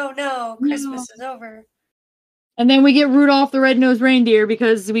fog. Oh no, Christmas is over. And then we get Rudolph the Red-Nosed Reindeer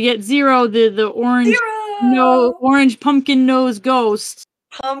because we get Zero, the orange orange pumpkin nose ghost.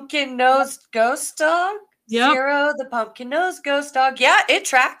 Pumpkin nosed ghost dog? Yep. Zero, the pumpkin nosed ghost dog. Yeah, it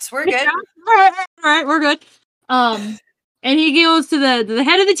tracks. We're good. All right, we're good. And he goes to the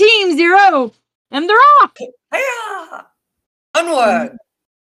head of the team, Zero, and they're off. Yeah. Onward.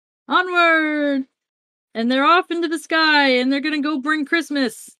 Onward. And they're off into the sky, and they're gonna go bring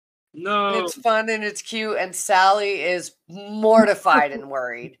Christmas. No. It's fun and it's cute, and Sally is mortified and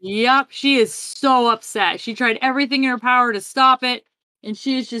worried. Yep, she is so upset. She tried everything in her power to stop it, and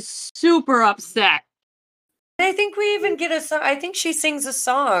she is just super upset. I think we even get a song. I think she sings a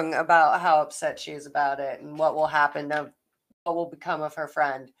song about how upset she is about it and what will happen, what will become of her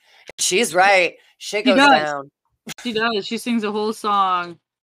friend. She's right. Shit goes down. She does. She sings a whole song.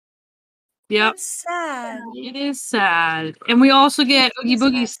 Yep. It's sad. It is sad. And we also get Oogie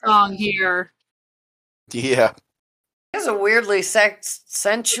Boogie's song here. Yeah. It's a weirdly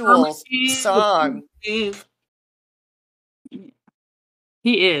sensual song. He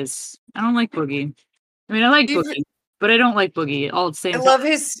is. I don't like Boogie. I mean, I like Boogie, but I don't like Boogie all at the same time. I love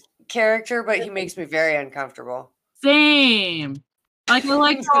his character, but he makes me very uncomfortable. Same. Like, I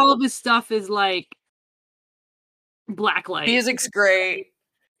like how all of his stuff is like blacklight. Music's great.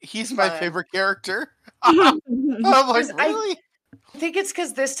 He's my favorite character. I'm like, really? I think it's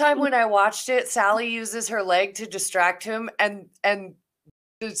because this time when I watched it, Sally uses her leg to distract him, and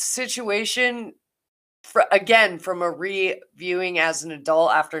the situation, again, from a reviewing as an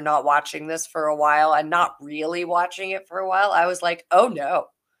adult after not watching this for a while and not really watching it for a while, I was like, oh no.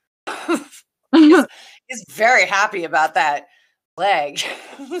 He's very happy about that leg.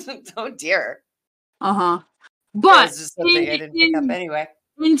 Oh dear. But it's just something I didn't pick up anyway.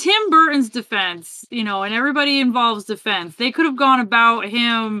 In Tim Burton's defense, and everybody involves defense, they could have gone about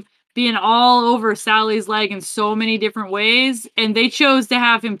him being all over Sally's leg in so many different ways, and they chose to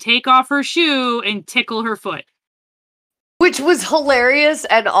have him take off her shoe and tickle her foot. Which was hilarious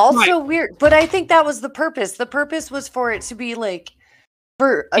and also weird. But I think that was the purpose. The purpose was for it to be like,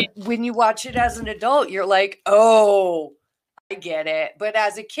 when you watch it as an adult, you're like, oh, I get it. But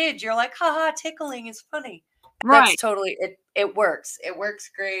as a kid, you're like, haha, tickling is funny. Right. That's totally, it works. It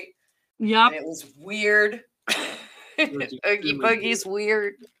works great. Yep. And it was weird. Oogie Boogie's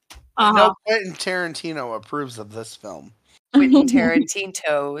weird. No, Quentin Tarantino approves of this film. Quentin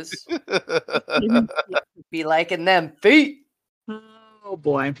Tarantino's. Be liking them feet. Oh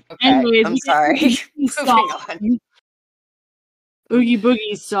boy. Okay, Anyways, I'm we get sorry. Oogie Moving song. on. Oogie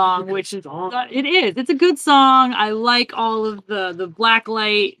Boogie's song, which is it is. It's a good song. I like all of the black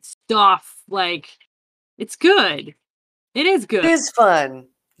light stuff. Like, it's good. It is It good. is fun.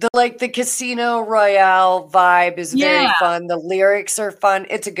 The Casino Royale vibe is very Yeah. fun. The lyrics are fun.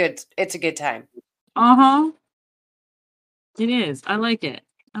 It's a good time. Uh-huh. It is. I like it.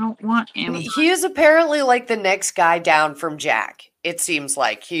 I don't want And Amazon. he is apparently like the next guy down from Jack. It seems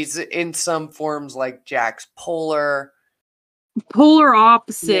like he's in some forms like Jack's polar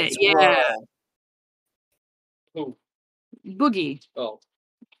Opposite. his Yeah. world. Who? Boogie. Oh.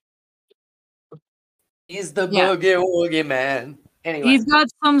 He's the Yeah. boogie woogie man. Anyway, He's got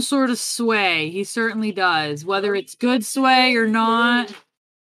some sort of sway. He certainly does. Whether it's good sway or not,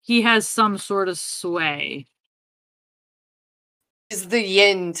 he has some sort of sway. he's the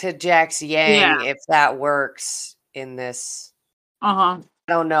yin to Jack's yang, if that works in this. Uh-huh.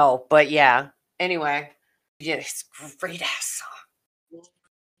 I don't know, but yeah. Anyway, yeah, it's a great ass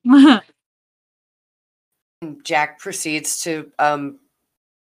song. And Jack proceeds to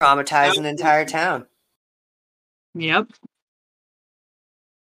traumatize an entire town. Yep.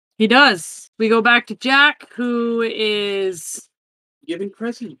 He does. We go back to Jack, who is Giving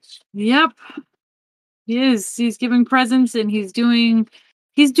presents. Yep. He is. He's giving presents and he's doing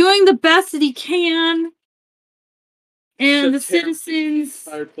the best that he can. And the citizens,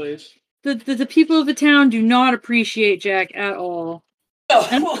 Fireplace. the people of the town do not appreciate Jack at all. No,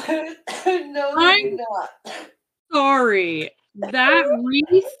 they do not. Sorry. That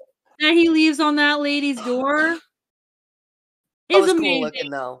wreath that he leaves on that lady's door That is was amazing. cool looking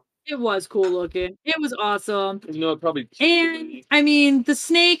though. It was cool looking. It was awesome. You know, it probably. And I mean, the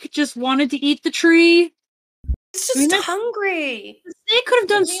snake just wanted to eat the tree. It's just I mean, that's- hungry. The snake could have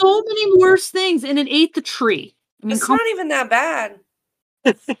done so many worse things, and it ate the tree. I mean, It's not even that bad.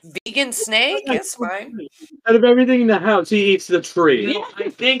 Vegan snake, it's fine. Out of everything in the house, he eats the tree. No, I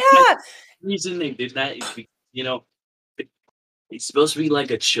think Yeah, the reason they did that is because, it's supposed to be like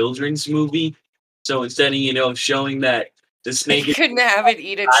a children's movie. So instead of, showing that the they snake is couldn't have it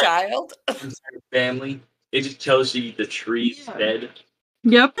eat a child. inside the family, it just tells you the tree is dead.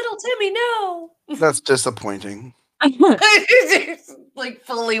 Yep. Little Timmy, no. That's disappointing. Like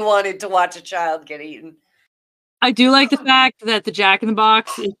fully wanted to watch a child get eaten. I do like the fact that the Jack in the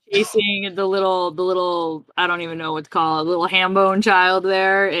Box is chasing the little I don't even know what to call it, little ham bone child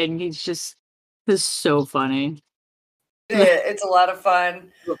there, and he's so funny. It's a lot of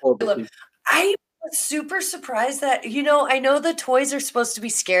fun. I was super surprised that, I know the toys are supposed to be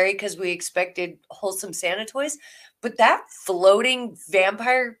scary because we expected wholesome Santa toys, but that floating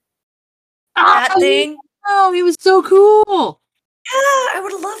vampire cat thing, Oh, he was so cool. yeah, I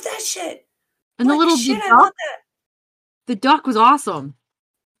would have loved that shit. And the Like, little shit, I duck, love that. the duck was awesome.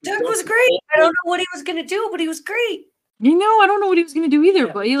 Duck was great. I don't know what he was gonna do, but he was great. I don't know what he was gonna do either,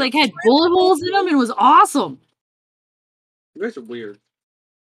 but he had bullet holes in him and was awesome. You guys are weird.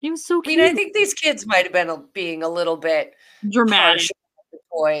 He was so I cute. mean, I think these kids might have been being a little bit Dramatic. harsh with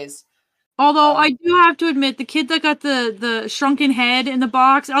the toys. Although I do have to admit, the kid that got the shrunken head in the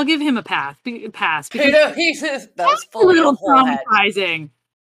box, I'll give him a pass because That was that's a fully little a whole head. traumatizing.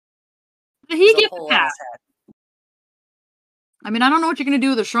 He It was a gets a whole pass. ass head. I mean, I don't know what you're gonna do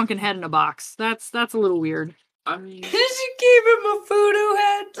with a shrunken head in a box. That's a little weird. I mean, She gave him a voodoo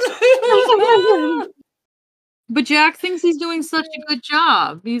head. But Jack thinks he's doing such a good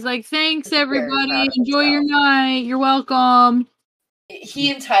job. He's like, thanks Very everybody, proud of enjoy your himself. night, you're welcome.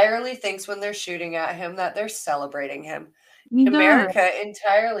 He entirely thinks when they're shooting at him that they're celebrating him. He does. America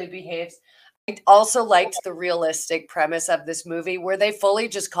entirely behaves. I also liked the realistic premise of this movie where they fully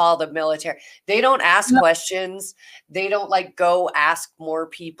just call the military. They don't ask questions. They don't go ask more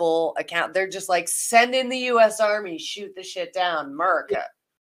people account. They're just like, send in the US Army, shoot the shit down, America.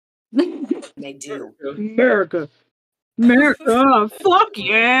 They do. America. Fuck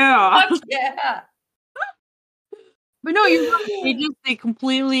yeah. Fuck yeah. But no, you're right. They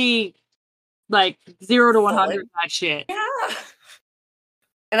completely 0 to 100 that shit. Yeah.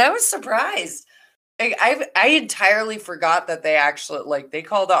 And I was surprised. I entirely forgot that they actually they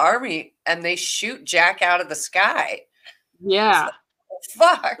call the army and they shoot Jack out of the sky. Yeah.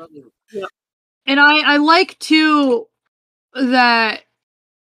 Fuck. And I like too that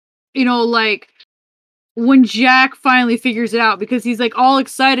when Jack finally figures it out, because he's all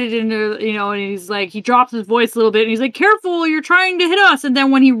excited and and he's he drops his voice a little bit and he's like, careful, you're trying to hit us. And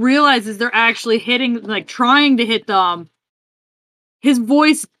then when he realizes they're actually hitting, trying to hit them, his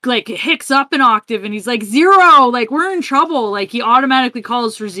voice hicks up an octave and he's like, 0, we're in trouble. He automatically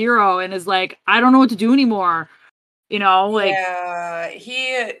calls for 0 and is like, I don't know what to do anymore. You know, like Yeah,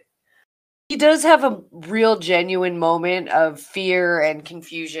 he does have a real genuine moment of fear and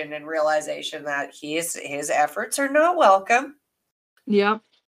confusion and realization that his efforts are not welcome. yep.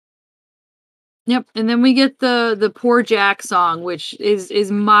 Yep. And then we get the Poor Jack song, which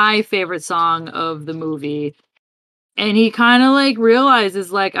is my favorite song of the movie. And he kind of like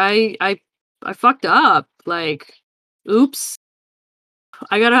realizes like I fucked up. Like, oops.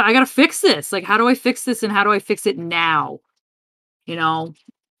 I gotta fix this. Like, how do I fix this and how do I fix it now? You know?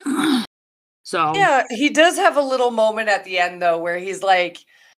 So Yeah, he does have a little moment at the end though where he's like,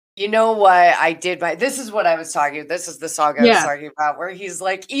 you know what, I did my this is what I was talking this is the song I was yeah. talking about, where he's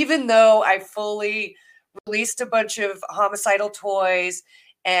like, even though I fully released a bunch of homicidal toys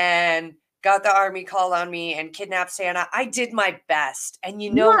and got the army called on me and kidnapped Santa, I did my best. And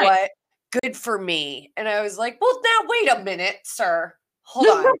you know Right. what? Good for me. And I was like, well, now wait a minute, sir. Hold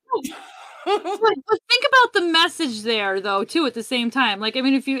on. But think about the message there though, too, at the same time. Like, I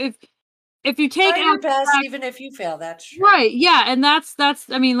mean, if you take Try your out the best, fact- even if you fail. That's true. right, yeah, and that's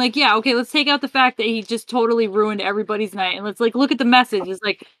I mean, like, yeah, okay, let's take out the fact that he just totally ruined everybody's night, and let's like look at the message. It's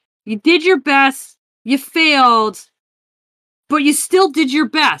like you did your best, you failed, but you still did your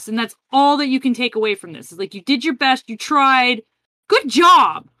best, and that's all that you can take away from this. Is like you did your best, you tried, good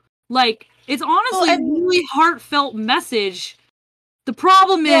job. Like it's honestly a and- really heartfelt message. The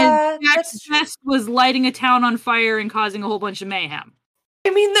problem Yeah, is Jack's that's true. best was lighting a town on fire and causing a whole bunch of mayhem.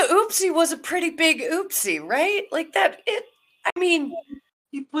 I mean, the oopsie was a pretty big oopsie, right? Like that. I mean,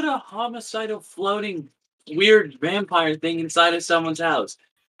 He put a homicidal floating weird vampire thing inside of someone's house.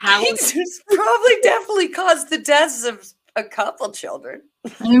 How is it's probably definitely caused the deaths of a couple children.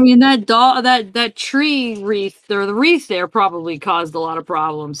 I mean that tree wreath or the wreath there probably caused a lot of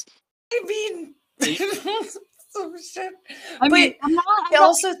problems. I mean, some shit. I But mean, I'm not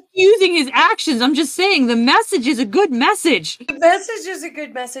also, using his actions. I'm just saying the message is a good message. the message is a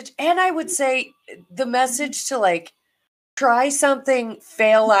good message, and I would say the message to like try something,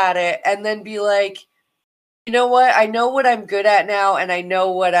 fail at it, and then be like, you know what? I know what I'm good at now, and I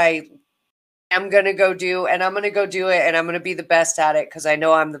know what I am gonna go do, and I'm gonna go do it, and I'm gonna be the best at it because I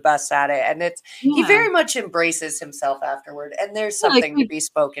know I'm the best at it. And he Yeah. very much embraces himself afterward, and there's Yeah, like, something to be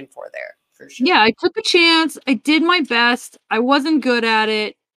spoken for there for sure. Yeah, I took a chance. I did my best. I wasn't good at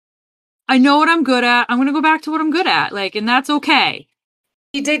it. I know what I'm good at. I'm gonna go back to what I'm good at. Like, and that's okay.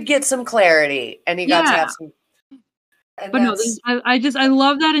 He did get some clarity, and he got to Yeah. have some. And But no, that's I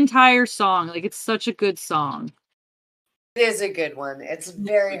love that entire song. Like, it's such a good song. it is a good one. It's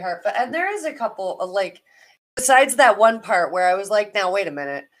very heartfelt, and there is a couple of like, besides that one part where I was like, now wait a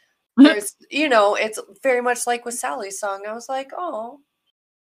minute. There's, it's very much like with Sally's song. I was like, oh,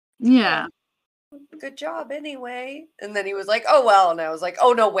 Yeah. good job anyway. And then he was like, oh well, and I was like,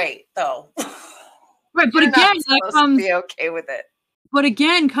 oh no, wait though. Right, but You're again, not that supposed to comes be okay with it. but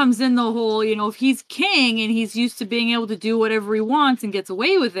again comes in the whole, if he's king and he's used to being able to do whatever he wants and gets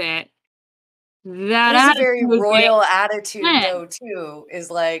away with it, that There's a very attitude royal attitude sense. though too.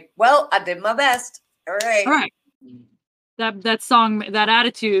 Is like, well, I did my best. All right. All right. That song, that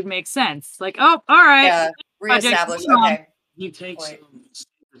attitude makes sense. Like, oh, all right. Yeah. project Reestablish. going on. Okay. he takes Point.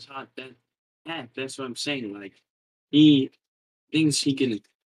 Santa's hot hat? That's what I'm saying. Like he thinks he can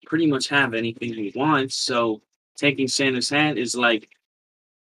pretty much have anything he wants. So taking Santa's hat is like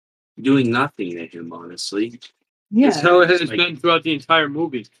doing nothing to him, honestly. That's Yeah. how it has Like- been throughout the entire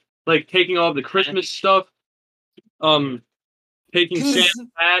movie. Like taking all the Christmas stuff, taking Santa's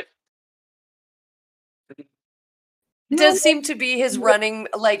hat. It does seem to be his running,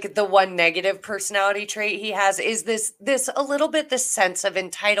 like the one negative personality trait he has is this a little bit this sense of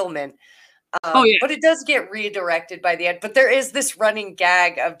entitlement. Oh, yeah. But it does get redirected by the end. But there is this running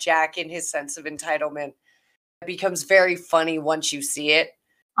gag of Jack in his sense of entitlement. It becomes very funny once you see it.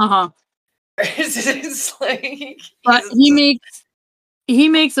 Uh-huh. It's like But he's- he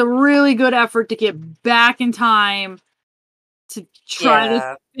makes a really good effort to get back in time to try to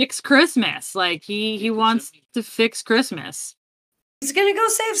yeah. fix Christmas. Like he wants to fix Christmas. He's gonna go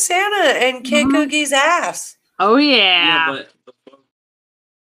save Santa and kick Mhm. Cookie's ass. Oh Yeah, yeah. but before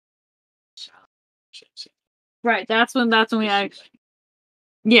Right. That's when we actually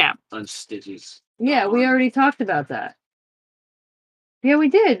Yeah. unstitches. Yeah, we already talked about that. Yeah, we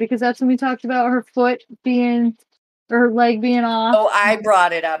did, because that's when we talked about her foot being or her leg being off. Oh, I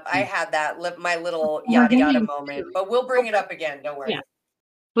brought it up. I had that my little yada yada dang. moment, but we'll bring it up again. Don't worry. Yeah.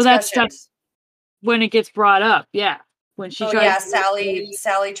 Well, that's Discussions. when it gets brought up. Yeah. When she Oh tries yeah, to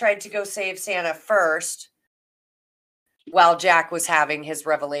Sally tried to go save Santa first, while Jack was having his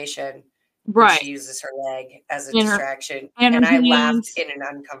revelation. and Right. She uses her leg as a In her- distraction, and and her I laughed hands. in an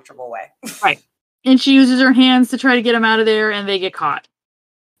uncomfortable way. Right. And she uses her hands to try to get him out of there, and they get caught.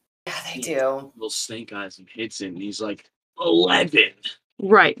 Yeah, they do. Little Snake Eyes and hits him. And he's like 11.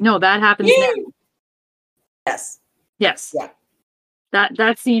 Right. No, that happens now. Yes. Yes. Yeah.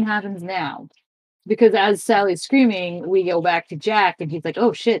 That scene happens now. Because as Sally's screaming, we go back to Jack, and he's like,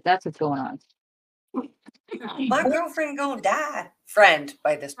 oh shit, that's what's going on. My girlfriend gonna die. Friend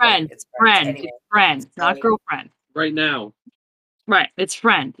by this Friend. point. It's friends. Friend. Anyway. It's friend, not Sorry. girlfriend. Right now. Right, it's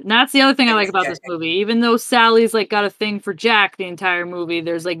friend. And that's the other thing I It like is about this Jack. movie. Even though Sally's like got a thing for Jack the entire movie,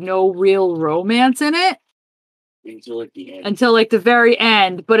 there's like no real romance in it Until at the end. until like the very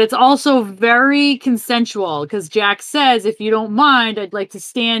end. But it's also very consensual because Jack says, if you don't mind, I'd like to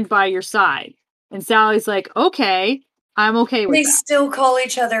stand by your side. And Sally's like, okay, I'm okay with They that. still call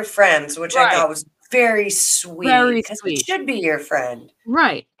each other friends, which Right. I thought was very sweet. Very Because sweet. it should be your friend.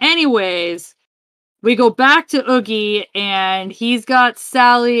 Right. Anyways, we go back to Oogie, and he's got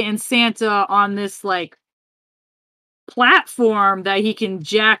Sally and Santa on this like platform that he can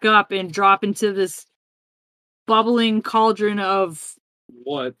jack up and drop into this bubbling cauldron of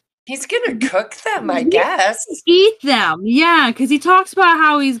What? He's gonna cook them, I guess. eat them. Yeah, because he talks about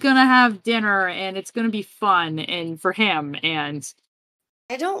how he's gonna have dinner and it's gonna be fun and for him. And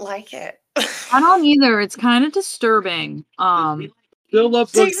I don't like it. I don't either. It's kind of disturbing. Fill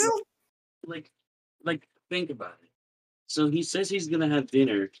up Takes the Like, think about it. So he says he's gonna have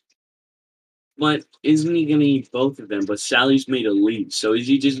dinner, but isn't he gonna eat both of them? But Sally's made a leaf, so is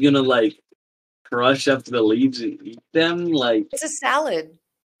he just gonna like crush up the leaves and eat them? Like, It's a salad.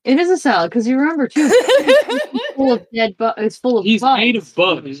 It is a salad because you remember too. It's full of dead bugs. It's full of he's bugs. made of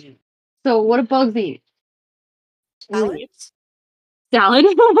bugs. So what do bugs eat? Salad? Salad.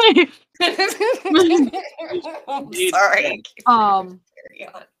 I'm sorry. Carry on.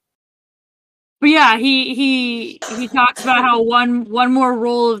 But yeah, he talks about how one more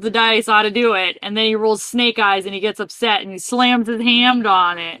roll of the dice ought to do it, and then he rolls Snake Eyes and he gets upset and he slams his hand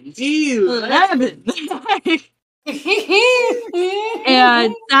on it. ew, 11.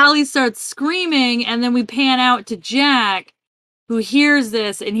 And Sally starts screaming, and then we pan out to Jack, who hears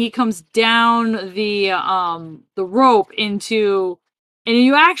this, and he comes down the rope into, and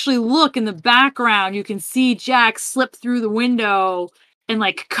you actually look in the background, you can see Jack slip through the window and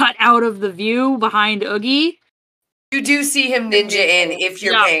like cut out of the view behind Oogie. You do see him ninja in if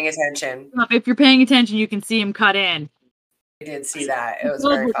you're Yeah. paying attention. If you're paying attention, you can see him cut in. I did see that. It was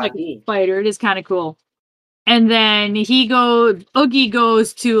does very look fun. like a spider. It is kind of cool. And then Oogie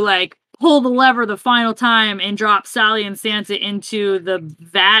goes to like pull the lever the final time and drop Sally and Santa into the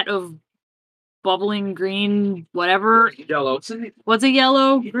vat of bubbling green, whatever. Yellow. What's it?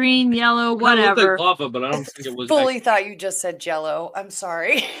 Yellow, green, yellow, It looked whatever. like lava, but I don't think it was. Fully thought you just said Jello. I'm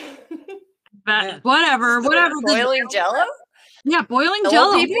sorry. Whatever. Boiling Jello? Yeah, boiling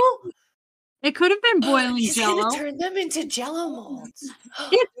Jello Jello. people? It could have been boiling He's Jello. gonna turn them into Jello molds.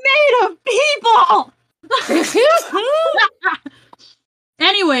 It's made of people.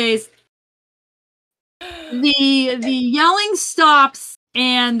 Anyways, the yelling stops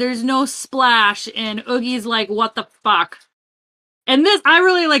and there's no splash, and Oogie's like, "What the fuck?" And I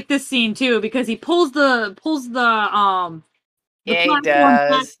really like this scene too because he pulls the Yeah, he platform back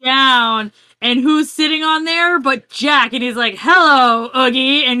does. down, and who's sitting on there but Jack, and he's like, "Hello,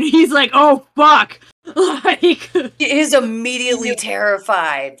 Oogie," and he's like, "Oh fuck!" Like, He is immediately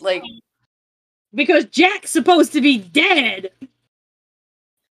terrified. Like, because Jack's supposed to be dead.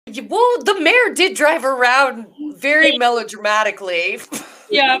 well, the mayor did drive around very melodramatically.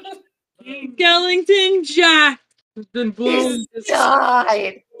 Yeah. Skellington Jack has been blown. He's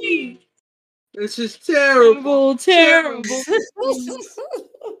died. This is terrible. Terrible.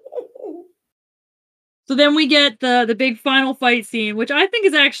 So then we get the big final fight scene, which I think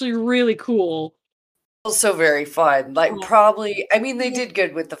is actually really cool. Also very fun. Like, Oh. probably, I mean, they did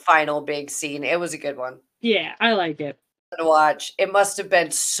good with the final big scene. It was a good one Yeah, I like it. to watch. It must have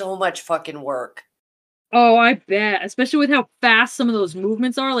been so much fucking work. Oh, I bet. Especially with how fast some of those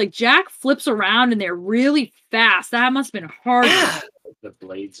movements are. Like, Jack flips around and they're really fast. That must have been hard. Yeah. the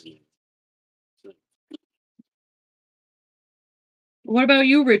blades. What about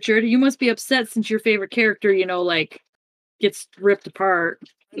you, Richard? You must be upset since your favorite character, like, gets ripped apart.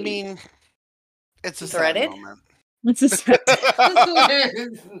 I mean, it's a Threaded? Oh, sad moment. It's just,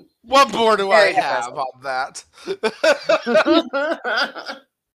 What more do I Very have on that?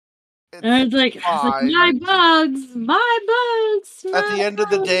 and it's like, fine. my bugs. At the end of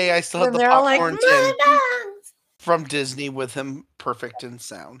the day, I still have And the they're all like, popcorn tin "Mama!" from Disney with him perfect in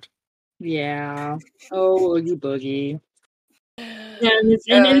sound. Yeah. Oh, Oogie Boogie. It And it's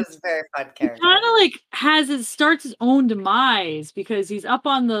was a very fun character. kind of like starts his own demise because he's up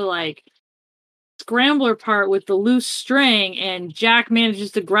on the like scrambler part with the loose string, and Jack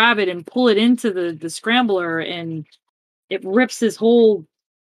manages to grab it and pull it into the scrambler, and it rips his whole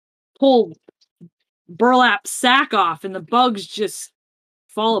burlap sack off, and the bugs just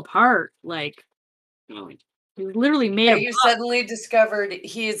fall apart. Like, Oh, he literally made Yeah, a you bug. suddenly discovered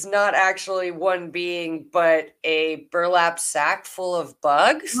he is not actually one being, but a burlap sack full of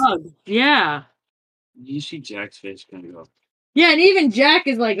bugs. Yeah. you see Jack's face kind of go. Yeah, and even Jack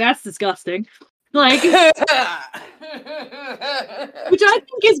is like, that's disgusting. Like, which I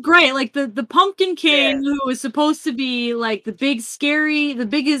think is great. Like the Pumpkin King, Yes. who is supposed to be like the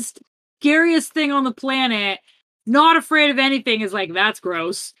biggest, scariest thing on the planet, not afraid of anything, is like, that's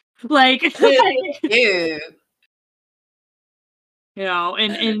gross. Like, Ew. you know,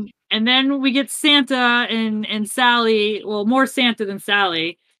 and then we get Santa and Sally. Well, more Santa than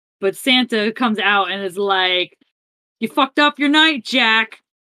Sally, but Santa comes out and is like, "You fucked up your night, Jack."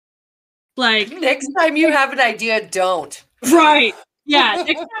 Like, Next time you have an idea, don't. right? Yeah.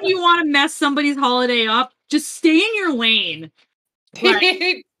 Next time you want to mess somebody's holiday up, just stay in your lane.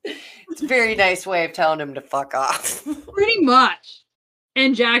 Like, It's a very nice way of telling him to fuck off. pretty much.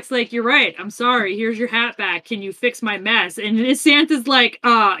 And Jack's like, "You're right. I'm sorry. Here's your hat back. Can you fix my mess?" And Santa's like,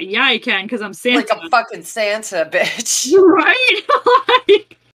 yeah, I can, because I'm Santa." Like a fucking Santa, bitch. Right?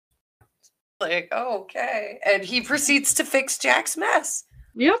 Like, Like, oh, okay. And he proceeds to fix Jack's mess.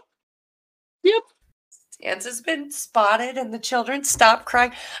 yep. Santa's been spotted and the children stop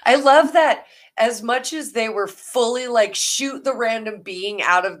crying. I love that as much as they were fully like shoot the random being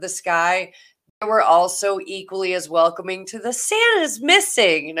out of the sky, they were also equally as welcoming to the Santa's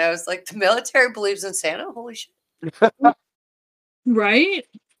missing. And I was like, the military believes in Santa? Holy shit. Right?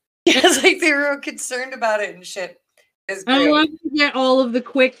 It's like they were concerned about it and shit. It's I great. love to get all of the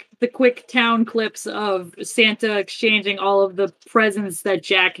quick town clips of Santa exchanging all of the presents that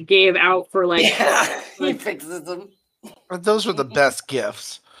Jack gave out for like Yeah, he like- fixes them. Those were the best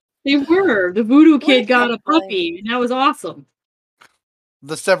gifts. they were. The voodoo kid Like got a that, like- puppy, and that was awesome.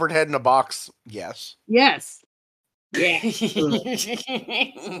 The severed head in a box, yes. Yes. Yeah.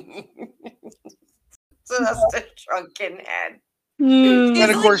 So that's the shrunken head. Mm. He's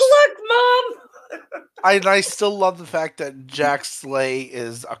And of like, course- look, Mom. I still love the fact that Jack's sleigh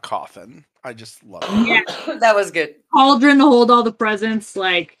is a coffin. I just love it. Yeah. That was good. Cauldron to hold all the presents,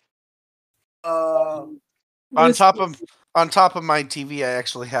 like Oh, On top of my TV, I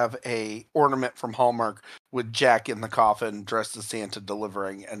actually have a ornament from Hallmark with Jack in the coffin dressed as Santa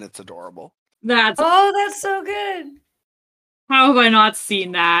delivering, and it's adorable. that's that's so good. how have I not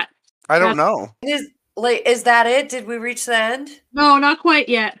seen that? I don't know. Is that it? Did we reach the end? No, not quite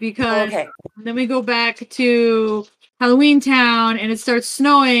yet, because Okay. then we go back to Halloween Town and it starts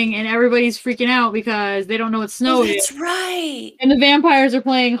snowing and everybody's freaking out because they don't know what snow Oh, is. that's right. And the vampires are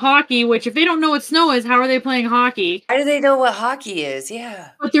playing hockey, which if they don't know what snow is, how are they playing hockey? How do they know what hockey is? Yeah.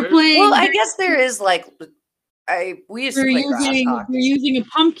 But they're Well, playing Well, I guess there is like we used to they're play grass using hockey. they're using a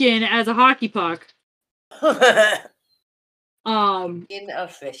pumpkin as a hockey puck. Um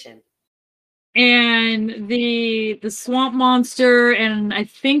Inefficient. and the swamp monster and I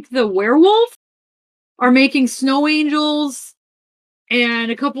think the werewolf are making snow angels, and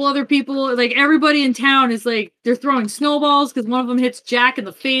a couple other people, like everybody in town is like they're throwing snowballs because one of them hits Jack in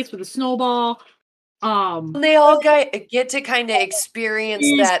the face with a snowball. And they all get to kind of experience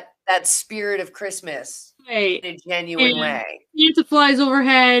Yes. that spirit of Christmas Right. in a genuine And- way. Santa flies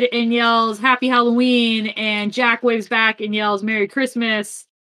overhead and yells "Happy Halloween," and Jack waves back and yells "Merry Christmas."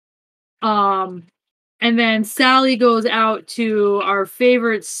 And then Sally goes out to our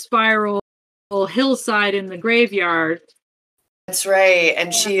favorite spiral hillside in the graveyard. That's right.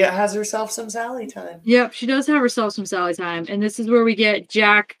 And she has herself some Sally time. Yep, she does have herself some Sally time, and this is where we get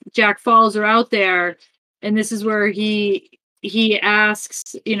Jack. Jack follows her out there, and this is where he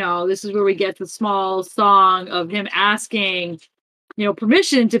asks. This is where we get the small song of him asking,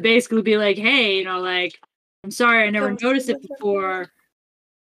 permission to basically be like, "Hey, like, I'm sorry, I never Come noticed see it what you're before."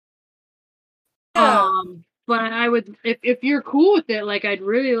 Yeah. But I would, if you're cool with it, like, I'd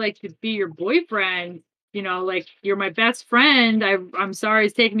really like to be your boyfriend. Like, you're my best friend. I'm sorry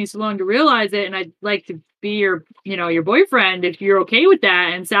it's taken me so long to realize it, and I'd like to be your boyfriend if you're okay with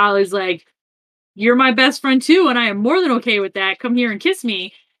that. And Sally's like, "You're my best friend too, and I am more than okay with that. Come here and kiss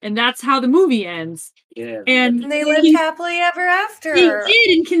me." And that's how the movie ends. Yeah. And And they lived he happily ever after. did,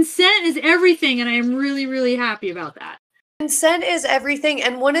 and consent is everything, and I am really, really happy about that. Consent is everything.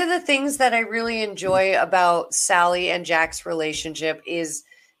 And one of the things that I really enjoy about Sally and Jack's relationship is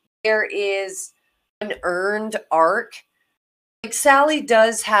there is an earned arc Like Sally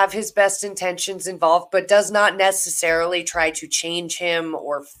does have his best intentions involved, but does not necessarily try to change him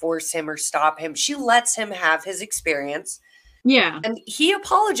or force him or stop him. She lets him have his experience. Yeah. And he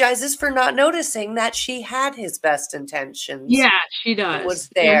apologizes for not noticing that she had his best intentions. Yeah, she does. And was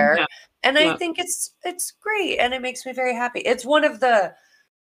there. Yeah. And I Yeah. think it's great and it makes me very happy. It's one of the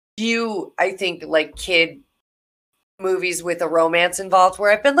few, I think, like kid movies with a romance involved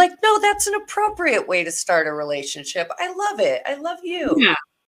where I've been like, no, that's an appropriate way to start a relationship. I love it. I love you. Yeah.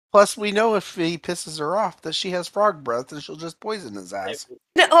 Plus, we know if he pisses her off that she has frog breath and she'll just poison his ass.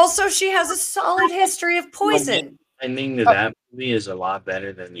 And also, she has a solid history of poison. Ending to that movie is a lot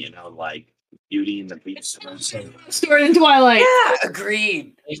better than like Beauty and the Beast. Sword in Twilight. Yeah,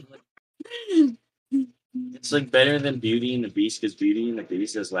 agreed. It's like better than Beauty and the Beast because Beauty and the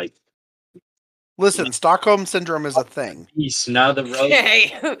Beast is like Listen, Stockholm Syndrome is a thing. Beast. Now the road.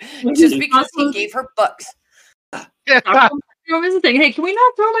 Okay. Just because he gave her books. Is the thing. Hey, can we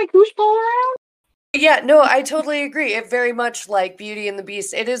not throw my koosh ball around? Yeah, no, I totally agree. It very much like Beauty and the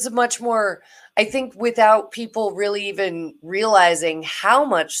Beast. It is much more, I think, without people really even realizing how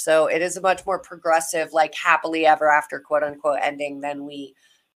much so, it is a much more progressive, like happily ever after, quote unquote, ending than we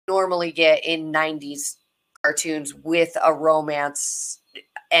normally get in 90s cartoons with a romance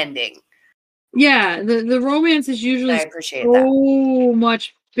ending. Yeah, the romance is usually I appreciate that. so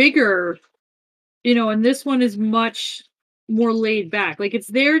much bigger, and this one is much more laid back. Like it's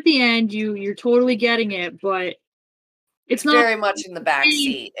there at the end, you're totally getting it, but it's not very much in the back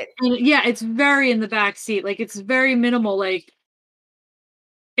seat. Yeah, it's very in the back seat. Like it's very minimal. Like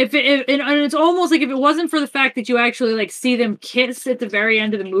and it's almost like if it wasn't for the fact that you actually like see them kiss at the very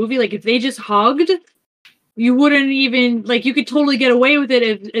end of the movie, like if they just hugged, you wouldn't even like you could totally get away with it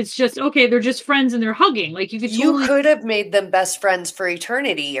if it's just okay, they're just friends and they're hugging. Like you could have made them best friends for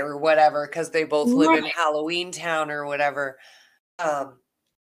eternity or whatever because they both live in Halloween Town or whatever. Yeah,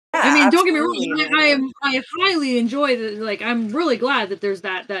 I mean, don't get me wrong. I highly enjoy the like. I'm really glad that there's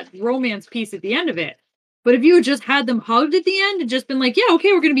that romance piece at the end of it. But if you had just had them hugged at the end and just been like, yeah,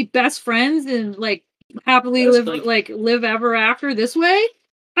 okay, we're gonna be best friends and like happily live ever after this way,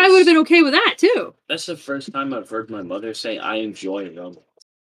 I would have been okay with that too. That's the first time I've heard my mother say, "I enjoy romance."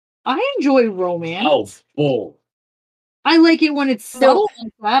 I enjoy romance. Oh, bull. I like it when it's subtle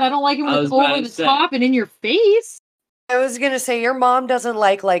like that. I don't like it when it's over the top and in your face. I was gonna say your mom doesn't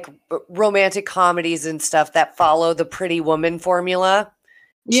like romantic comedies and stuff that follow the Pretty Woman formula.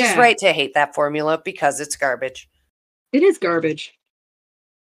 Yeah. She's right to hate that formula because it's garbage. It is garbage.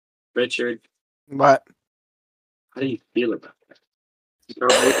 Richard, what? How do you feel about that?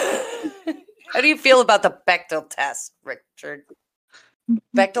 How do you feel about the Bechdel test, Richard?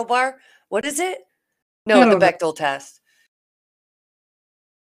 Bechdel bar? What is it? No, the Bechdel test.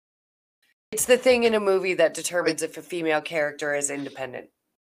 It's the thing in a movie that determines if a female character is independent.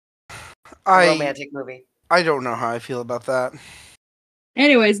 A romantic movie. I don't know how I feel about that.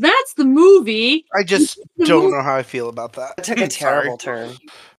 Anyways, that's the movie. I just don't know how I feel about that. It took a terrible turn.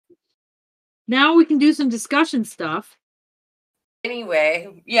 Now we can do some discussion stuff.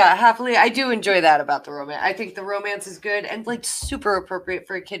 Anyway, yeah, happily, I do enjoy that about the romance. I think the romance is good and like super appropriate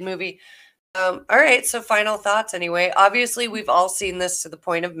for a kid movie. All right, so final thoughts anyway. Obviously, we've all seen this to the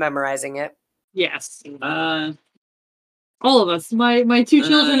point of memorizing it. Yes. All of us, my two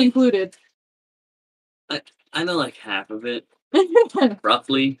children included. I know like half of it,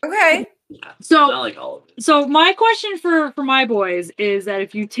 roughly. Okay. Yeah, so not like all of it. So my question for my boys is that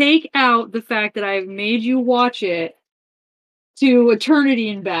if you take out the fact that I've made you watch it to eternity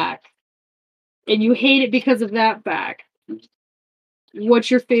and back, and you hate it because of that back,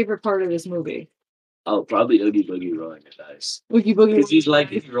 what's your favorite part of this movie? Oh, probably Oogie Boogie rolling the dice. Oogie Boogie. Because he's like,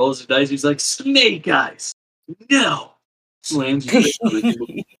 he rolls the dice, he's like, Snake Eyes. No. Slams the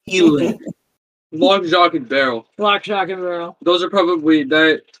dice. Lock, Shock, and Barrel. Lock, Shock, and Barrel. Those are probably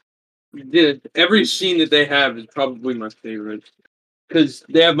that. Yeah, every scene that they have is probably my favorite. Because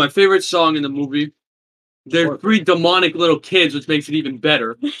they have my favorite song in the movie. They're three demonic little kids, which makes it even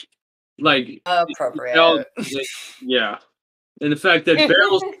better. Like appropriate. Yeah. And the fact that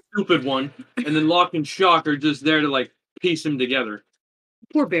Barrel's the stupid one, and then Lock and Shock are just there to like piece them together.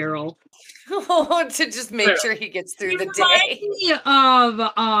 Poor Barrel. To just make sure he gets through the day. Of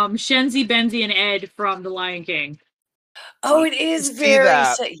Shenzi, Benzi, and Ed from The Lion King. Oh, it is very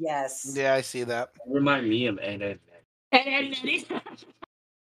yes. Yeah, I see that. Remind me of Ed. Ed.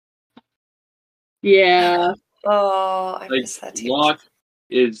 Yeah. Oh, I miss that too. Lock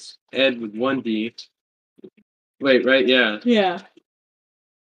is Ed with one D. Wait, right? Yeah. Yeah.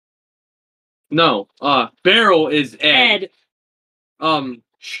 No. Barrel is Ed.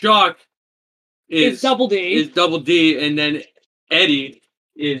 Shock is double D. Is double D, and then Eddie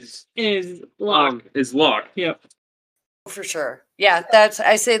is Locke. Locke. Yep. For sure. Yeah,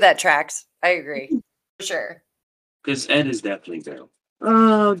 I say that tracks. I agree. For sure. Because Ed is definitely there.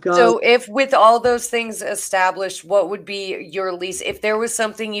 Oh god. So if with all those things established, what would be your least, if there was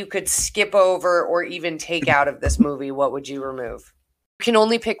something you could skip over or even take out of this movie, what would you remove? You can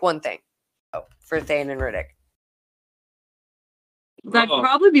only pick one thing for Thane and Riddick. I'd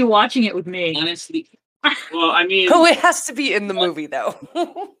probably be watching it with me. Honestly, well, I mean, Oh, it has to be in the movie though.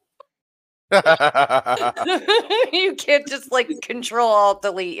 You can't just like control alt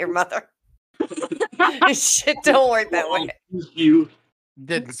delete your mother. Shit don't work that way. You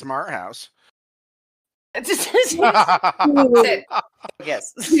Did in Smart House.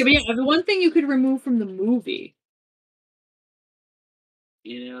 Yes. Yeah, but yeah, the one thing you could remove from the movie.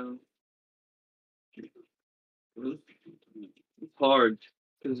 you know, it's hard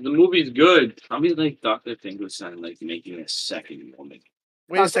because the movie's good. probably like Dr. Finkelstein, like making a second woman.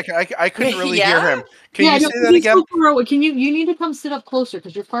 Wait a second. I couldn't really hear Yeah? him. Can you say that he's again? so far away. You need to come sit up closer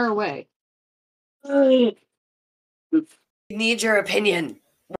because you're far away. Need your opinion.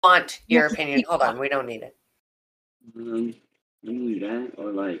 Want your opinion. Hold on, we don't need it. Maybe that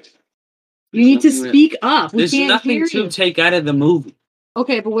or like. You need to there's nothing speak up. We There's can't nothing hear to you. take out of the movie.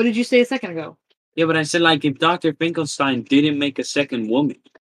 Okay, but what did you say a second ago? Yeah, but I said like if Dr. Finkelstein didn't make a second woman,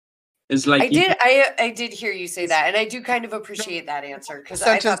 it's like I did hear you say that, and I do kind of appreciate that answer because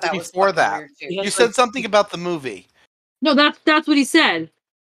I thought that was before fucking that. weird too. Yeah. You said something about the movie. No, that's what he said.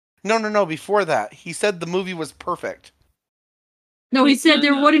 No. Before that, he said the movie was perfect. No, he said No,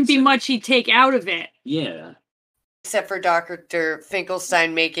 there no, wouldn't he be said- much he'd take out of it. Yeah. Except for Dr.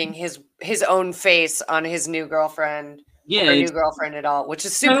 Finkelstein making his own face on his new girlfriend Yeah, or new it's girlfriend at all, which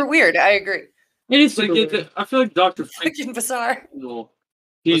is super weird. I agree. It is like super weird. I feel like Dr. Fucking bizarre. Finkel,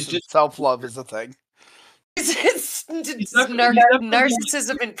 he's Listen, just self-love is a thing. It's definitely-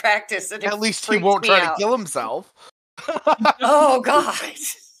 narcissism in practice. And At it least he freaks won't me try to out. kill himself. Oh God.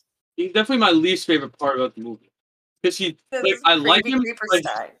 he's definitely my least favorite part about the movie because That's I like creepy him, creeper but he's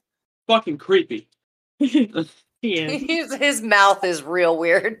style. fucking creepy. He is. His mouth is real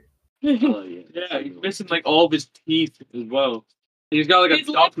weird. oh, yeah. Yeah, he's missing like all of his teeth as well. He's got like His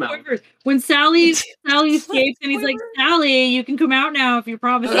a lip duck mouth. quivers. When Sally escapes and he's like, Sally, you can come out now if you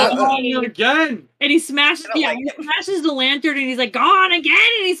promise. Oh, again. And he smashes, I don't like he it. smashes the lantern, and he's like, "Gone again!"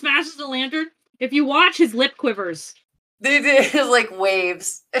 And he smashes the lantern. If you watch, his lip quivers. There's like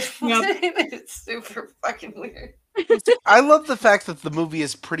waves. Yep. It's super fucking weird. I love the fact that the movie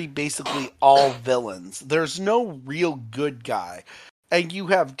is pretty basically all villains. There's no real good guy. And you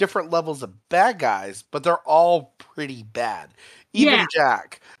have different levels of bad guys, but they're all pretty bad. Even Yeah.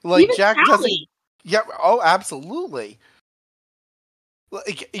 Jack. Like Even Jack doesn't Sally. Yeah, oh absolutely.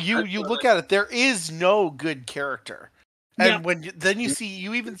 Like you look at it, there is no good character. And Yep. when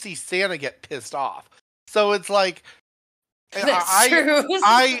you even see Santa get pissed off. So it's like That's true.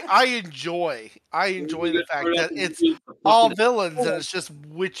 I enjoy the fact that it's all villains and it's just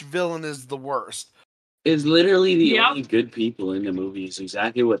which villain is the worst. It's literally the Yep. only good people in the movie. Is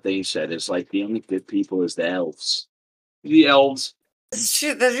exactly what they said. It's like the only good people is the elves. The elves.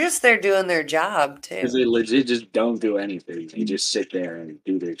 Shoot, they're just there doing their job too. Because they legit just don't do anything. They just sit there and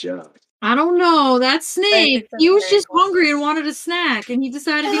do their job. I don't know. That snake. that's He was very just cool. hungry and wanted a snack, and he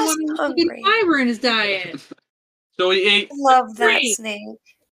decided he Just wanted to hungry. get fiber in his diet. So he ate. Love that Great. snake.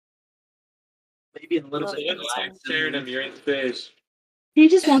 Maybe a little Love bit. it. Like, Staring him, you're in the face. He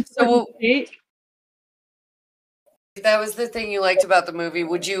just wants to So- participate. If that was the thing you liked about the movie,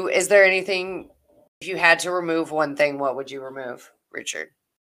 is there anything, if you had to remove one thing, what would you remove, Richard?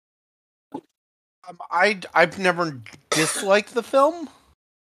 I've never disliked the film,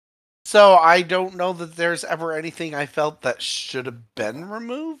 so I don't know that there's ever anything I felt that should have been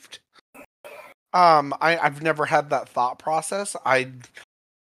removed. I've never had that thought process.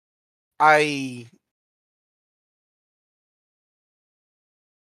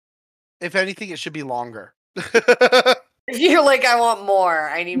 If anything, it should be longer. If you're like, I want more,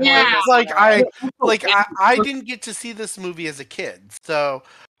 I need Yeah. more. It's like I didn't get to see this movie as a kid, so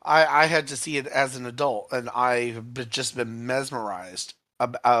I had to see it as an adult, and I've just been mesmerized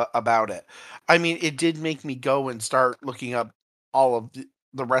about it. I mean, it did make me go and start looking up all of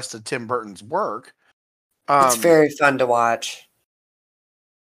the rest of Tim Burton's work. It's very fun to watch.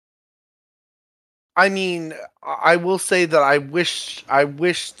 I mean, I will say that I wished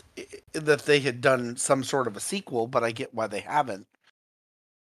that they had done some sort of a sequel, but I get why they haven't.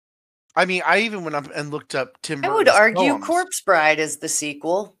 I mean, I even went up and looked up Tim I Burton's would argue poems. Corpse Bride is the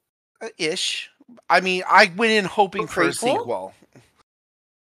sequel. Ish. I mean, I went in hoping for a prequel? sequel.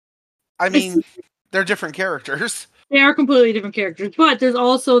 I mean, they're different characters. They are completely different characters, but there's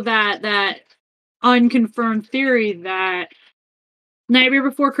also that unconfirmed theory that Nightmare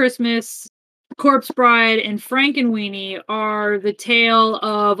Before Christmas, Corpse Bride, and Frankenweenie are the tale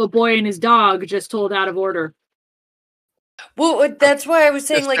of a boy and his dog just told out of order. Well, that's why I was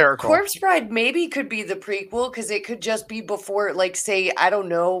saying, like, Hysterical. Corpse Bride maybe could be the prequel because it could just be before, like, say, I don't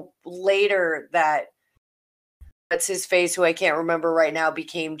know, later that what's his face, who I can't remember right now,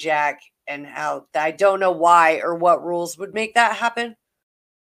 became Jack, and how I don't know why or what rules would make that happen.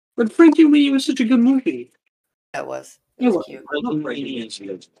 But Frankenweenie was such a good movie. That was. It It was was. cute. Frankenweenie is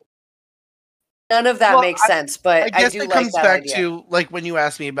good. None of that Well, makes sense, but I I guess do it like comes that back idea. to like when you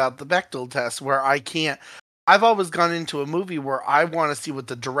asked me about the Bechdel test, where I've always gone into a movie where I want to see what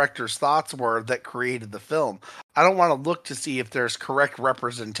the director's thoughts were that created the film. I don't want to look to see if there's correct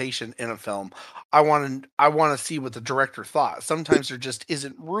representation in a film. I want to see what the director thought. Sometimes there just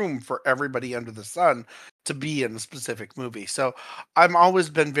isn't room for everybody under the sun to be in a specific movie. So I've always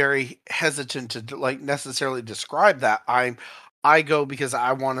been very hesitant to like necessarily describe that. I go because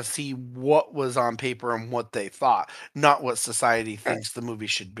I want to see what was on paper and what they thought, not what society thinks the movie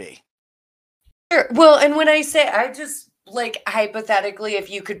should be. Sure. Well, and when I say, I just like hypothetically, if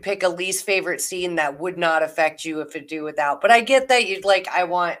you could pick a least favorite scene that would not affect you if it do without, but I get that you'd like, I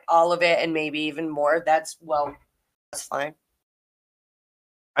want all of it and maybe even more. That's fine.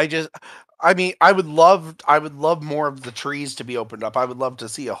 I mean, I would love more of the trees to be opened up. I would love to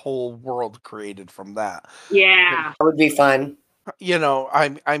see a whole world created from that. Yeah. That would be fun. You know,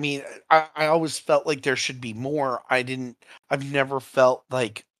 I mean, I always felt like there should be more. I've never felt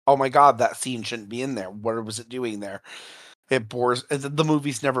like, oh my God, that scene shouldn't be in there. What was it doing there? It bores. The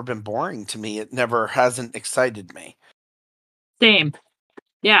movie's never been boring to me. It never hasn't excited me. Same.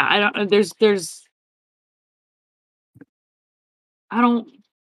 Yeah, I don't. I don't.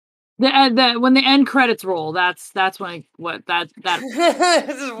 The when the end credits roll, that's when that's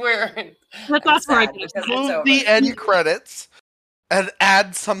This is weird. that's where I get because excited. it's Move over. the end credits and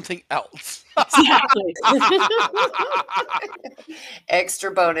add something else. Exactly.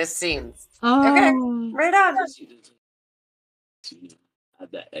 Extra bonus scenes. Oh, Right on.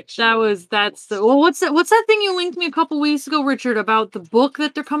 Add that extra. that's the well. What's that thing you linked me a couple weeks ago, Richard, about the book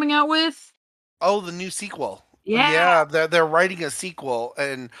that they're coming out with? Oh, the new sequel. Yeah. They're writing a sequel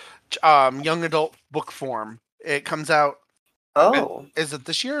in young adult book form. It comes out. Oh. Is it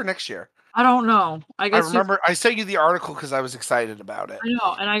this year or next year? I don't know. I I guess remember I sent you the article because I was excited about it. I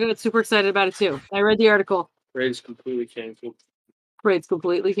know, and I got super excited about it too. I read the article. Parade's completely canceled. Parade's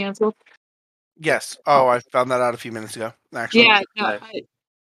completely canceled. Yes. Oh, I found that out a few minutes ago. Actually, Yeah, no,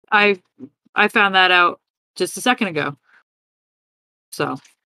 I found that out just a second ago. So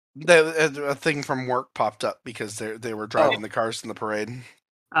a thing from work popped up because they were driving the cars in the parade.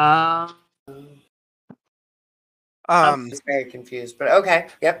 I was very confused, but okay.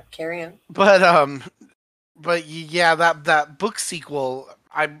 Yep, carry on. But yeah, that book sequel,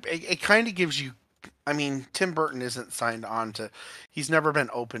 it kind of gives you. I mean, Tim Burton isn't signed on to. He's never been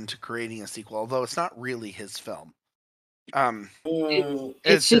open to creating a sequel, although it's not really his film.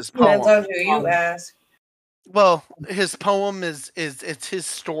 It's his Depends poem. on who you ask. Well, his poem is it's his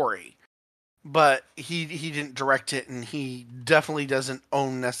story, but he didn't direct it, and he definitely doesn't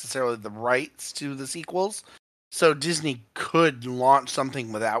own necessarily the rights to the sequels. So Disney could launch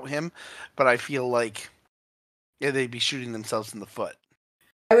something without him, but I feel like they'd be shooting themselves in the foot.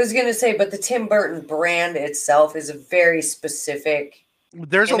 I was going to say, but the Tim Burton brand itself is a very specific.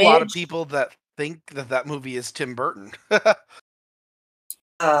 There's a lot of image. people that think that movie is Tim Burton. yeah,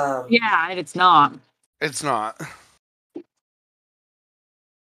 and it's not. It's not.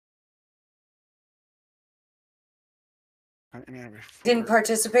 Didn't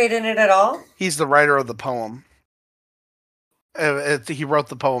participate in it at all? He's the writer of the poem. He wrote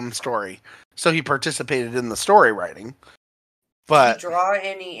the poem story, so he participated in the story writing. But did he draw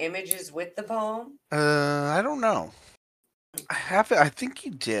any images with the poem? I don't know. I think he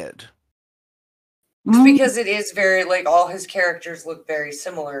did. It's because it is very like all his characters look very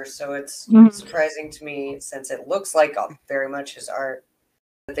similar, so it's surprising to me since it looks like very much his art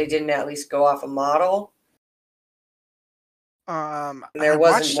that they didn't at least go off a model. There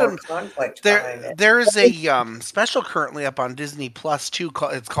wasn't more conflict behind it. There is a special currently up on Disney Plus too.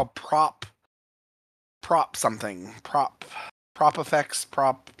 It's called Prop something. Prop effects,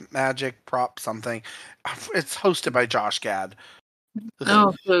 prop magic, prop something. It's hosted by Josh Gad.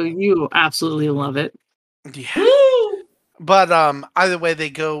 Oh, so you absolutely love it. Yeah. But either way, they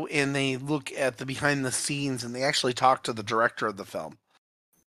go and they look at the behind the scenes, and they actually talk to the director of the film.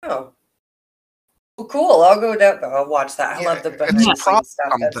 Oh. Well, cool. I'll go down. I'll watch that. I love the behind the scenes stuff.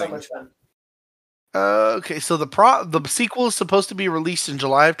 That's so much fun. Okay, so the sequel is supposed to be released in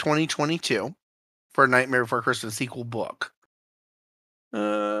July of 2022 for Nightmare Before Christmas sequel book.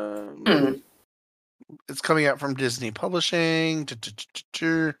 Hmm. It's coming out from Disney Publishing.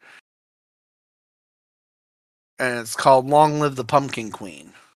 And it's called Long Live the Pumpkin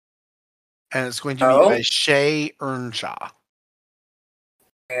Queen. And it's going to be by Oh. Shay Earnshaw.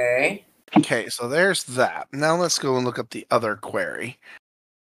 Okay. Okay, so there's that. Now let's go and look up the other query.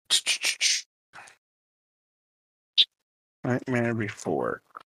 Nightmare Before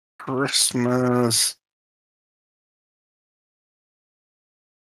Christmas.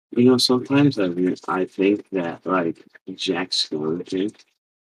 You know, sometimes I think that like Jack Skellington,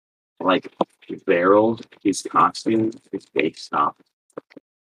 like Beryl, his costume is based off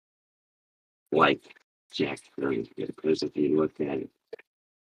like Jack Skellington because if you look at it,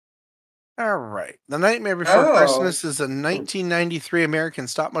 All right. The Nightmare Before Oh. Christmas is a 1993 American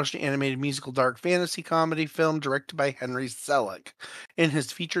stop-motion animated musical dark fantasy comedy film directed by Henry Selick in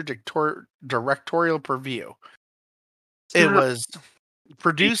his feature directorial preview. It not- was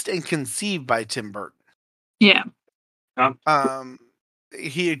produced and conceived by Tim Burton. Yeah. Tim So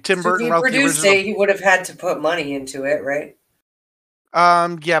if Burton he wrote the produced original. it, he would have had to put money into it, right?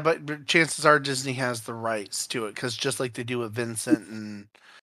 Yeah, but chances are Disney has the rights to it because just like they do with Vincent and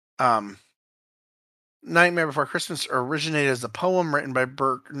Nightmare Before Christmas originated as a poem written by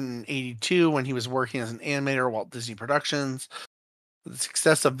Burton in '82 when he was working as an animator at Walt Disney Productions. With the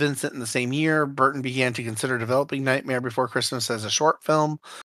success of Vincent in the same year, Burton began to consider developing Nightmare Before Christmas as a short film,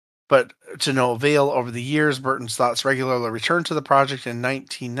 but to no avail. Over the years, Burton's thoughts regularly returned to the project. In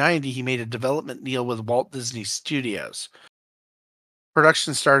 1990, he made a development deal with Walt Disney Studios.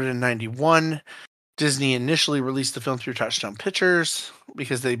 Production started in '91. Disney initially released the film through Touchstone Pictures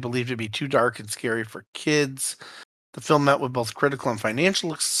because they believed it to be too dark and scary for kids. The film met with both critical and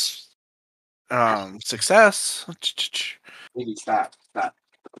financial success. maybe stop.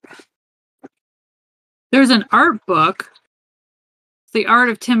 There's an art book. It's the art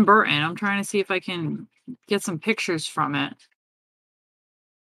of Tim Burton. I'm trying to see if I can get some pictures from it.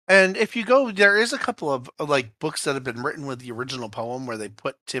 And if you go, there is a couple of like books that have been written with the original poem where they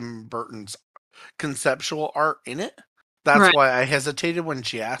put Tim Burton's conceptual art in it. That's Right. why I hesitated when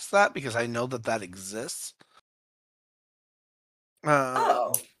she asked that because I know that exists.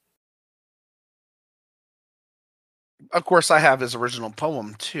 Oh. Of course, I have his original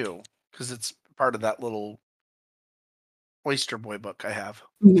poem too because it's part of that little Oyster Boy book I have.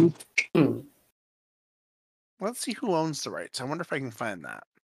 Hmm. Let's see who owns the rights. I wonder if I can find that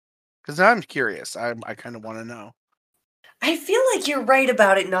because now I'm curious. I kind of want to know. I feel like you're right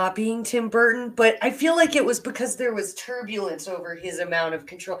about it not being Tim Burton, but I feel like it was because there was turbulence over his amount of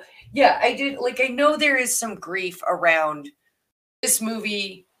control. Yeah, I did. Like, I know there is some grief around this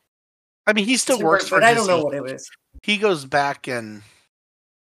movie. I mean, he still Tim works Burton, for but I don't Disney. know what it was. He goes back and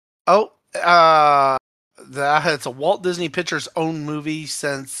it's a Walt Disney Pictures owned movie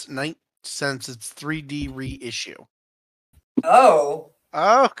since its 3D reissue. Oh,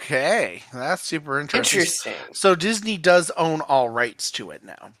 Okay, that's super interesting. interesting. So Disney does own all rights to it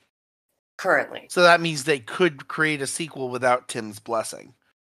now. Currently, So that means they could create a sequel without Tim's blessing.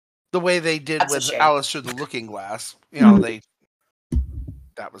 The way they did That's a with shame. Alice Through the Looking Glass. You know,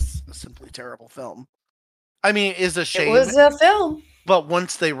 that was a simply terrible film. I mean, it is a shame. it was a film. But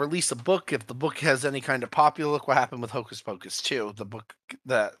once they release a book, if the book has any kind of popular, look what happened with Hocus Pocus 2.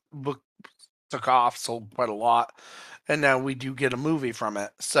 That book took off, sold quite a lot, and now we do get a movie from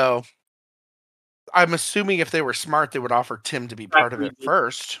it. So I'm assuming if they were smart, they would offer Tim to be part of it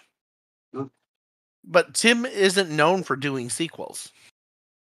first. Hmm. But Tim isn't known for doing sequels.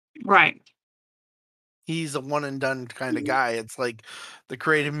 Right. He's a one and done kind of guy. It's like the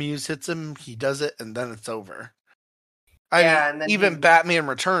creative muse hits him, he does it, and then it's over. I Yeah, mean, and then even he- Batman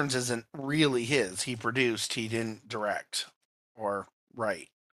Returns isn't really his. He produced, he didn't direct or write.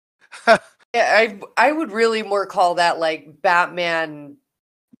 Yeah, I would really more call that like Batman,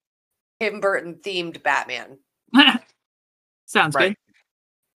 Tim Burton themed Batman. Sounds Right.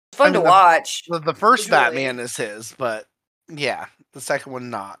 It's fun I mean, to watch. The first Visually. Batman is his, but yeah, the second one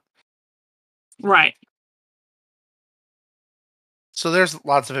not. good. Right. So there's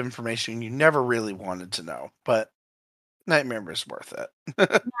lots of information you never really wanted to know, but Nightmare is worth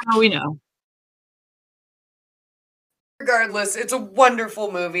it. Now we know. Regardless, it's a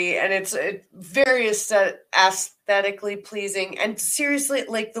wonderful movie and it's very aesthetically pleasing. And seriously,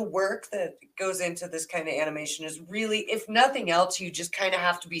 like the work that goes into this kind of animation is really, if nothing else, you just kind of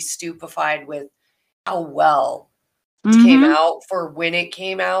have to be stupefied with how well it came Mhm. out for when it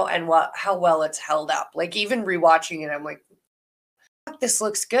came out and how well it's held up. Like even rewatching it, I'm like, fuck, this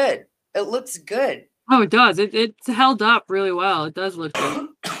looks good. It looks good. Oh, it does. It's held up really well. It does look good.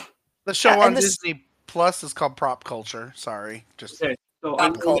 The show Yeah, on and this- Disney Plus is called Prop Culture. Sorry, just Okay, so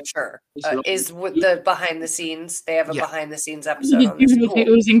Pop culture is what the behind the scenes. They have a Yeah. behind the scenes The episode on this. dude with the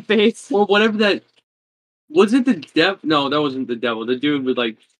Cool. oozing face. Or whatever that was. It the devil? No, that wasn't the devil. The dude with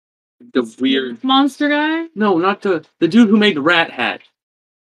like the weird. Monster guy? No, not the dude who made the rat hat.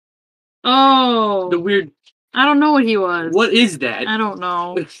 Oh. The weird. I don't know what he was. What is that? I don't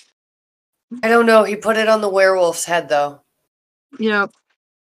know. I don't know. He put it on the werewolf's head though. Yep.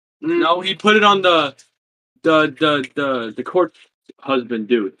 No, he put it on the court husband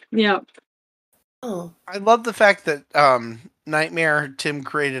dude. Yep. Oh, I love the fact that Nightmare Tim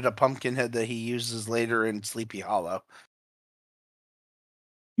created a pumpkin head that he uses later in Sleepy Hollow.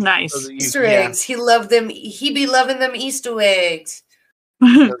 Nice. So that you- Easter yeah, eggs. He loved them. He be loving them Easter eggs.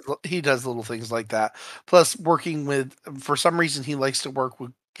 he does little things like that. Plus, working with, for some reason, he likes to work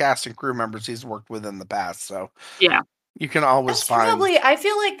with cast and crew members he's worked with in the past. So Yeah. you can always That's find. probably. I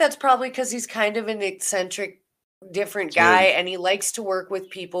feel like that's probably because he's kind of an eccentric, different guy, and he likes to work with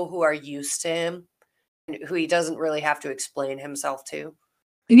people who are used to him, and who he doesn't really have to explain himself to.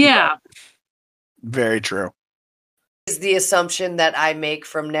 Yeah. Very true. Is the assumption that I make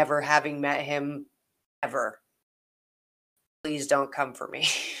from never having met him ever. Please don't come for me.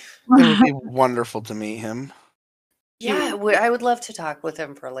 It would be wonderful to meet him. Yeah, I would love to talk with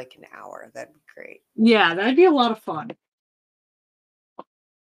him for like an hour. That'd be great. Yeah, that'd be a lot of fun.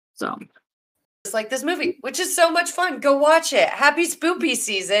 So Just like this movie, which is so much fun. Go watch it. Happy spoopy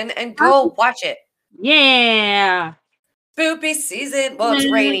season and go watch it. yeah. Spoopy season. Well, it's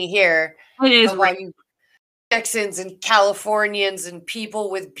rainy here. It is So while you Texans and Californians and people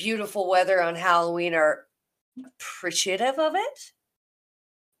with beautiful weather on Halloween are appreciative of it,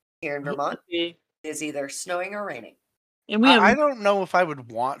 here in Vermont, it is either snowing or raining. and we have I don't know if I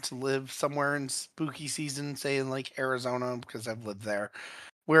would want to live somewhere in spooky season, say in like Arizona, because I've lived there,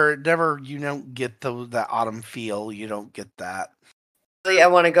 where it never you don't get that autumn feel. You don't get that. Really, I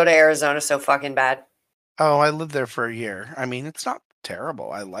want to go to Arizona so fucking bad. Oh, I lived there for a year. I mean, it's not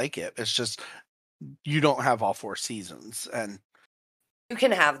terrible. I like it. It's just you don't have all 4 seasons, and You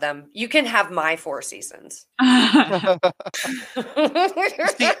can have them. You can have my 4 seasons. see,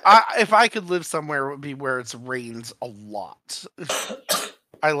 if I could live somewhere, it would be where it rains a lot.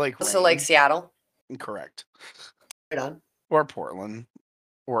 I like rain. So like Seattle. Correct. Right on. Or Portland,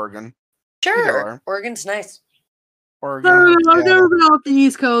 Oregon. Sure. are. Oregon's nice. Oregon. I've never Seattle. been off the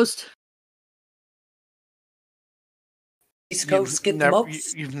East Coast. East Coast get the never,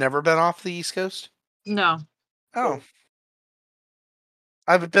 most. you've never been off the East Coast? No. Oh.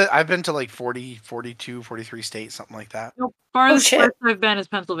 I've been to like 40, 42, 43 states, something like that. Nope. Farthest shit. place I've been is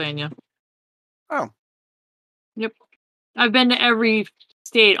Pennsylvania. Oh. Yep. I've been to every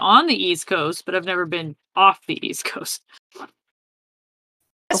state on the East Coast, but I've never been off the East Coast.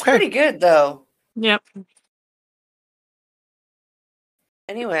 That's Okay. pretty good though. Yep.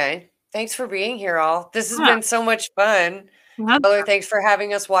 Anyway, thanks for being here all. This has Yeah. been so much fun. Mother, thanks for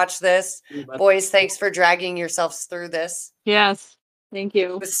having us watch this. Boys, thanks for dragging yourselves through this. Yes. Thank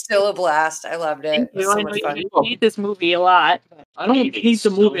you. It was still a blast. I loved it. Thank It was you. so I know much you fun. hate this movie a lot. I don't hate the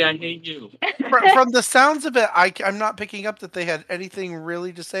movie. I hate you. From the sounds of it, I'm not picking up that they had anything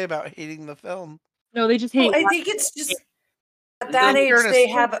really to say about hating the film. No, they just hate. Well, I think it's just at that age they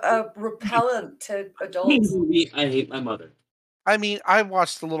have a repellent to adults. I hate my mother. I mean, I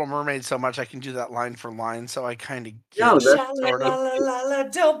watched The Little Mermaid so much I can do that line for line, so I kind of get No, it, that's sort La, of. la, la, la,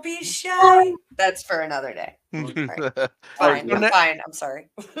 don't be shy. That's for another day. Fine. So I'm ne- fine. I'm sorry.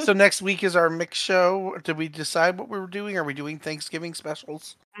 So next week is our mix show. Did we decide what we were doing? Are we doing Thanksgiving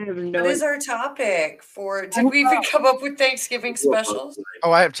specials? I have no. What is our topic for? Did we even come up with Thanksgiving specials?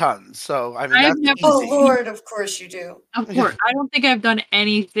 Oh, I have tons. So I mean, I have that's never- Oh easy. Lord, of course you do. Of course, I don't think I've done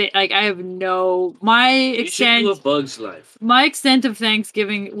anything. Like I have no my You should do a extent. Bug's Life. My extent of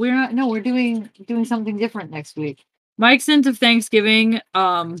Thanksgiving. We're not. No, we're doing something different next week. My extent of Thanksgiving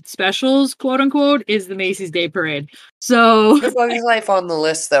specials, quote unquote, is the Macy's Day Parade. So Put Bug's Life on the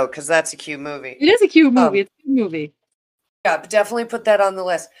list though, because that's a cute movie. it is a cute movie. It's a cute movie. Yeah, but definitely put that on the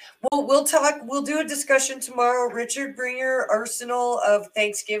list. We'll talk. We'll do a discussion tomorrow. Richard, bring your arsenal of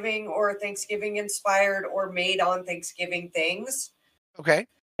Thanksgiving or Thanksgiving inspired or made on Thanksgiving things. Okay.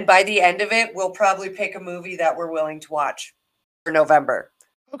 And by the end of it, we'll probably pick a movie that we're willing to watch for November.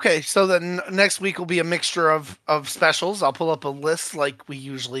 Okay. So then next week will be a mixture of specials. I'll pull up a list like we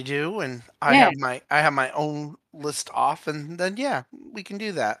usually do, and I Yeah. have my own list off, and then yeah, we can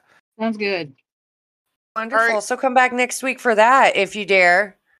do that. Sounds good. Wonderful. right. So come back next week for that if you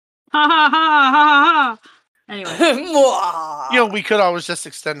dare. Ha ha ha ha ha ha. Anyway, We could always just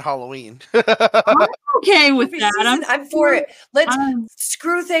extend Halloween. okay with Spoopy that. season, I'm for it. Let's I'm-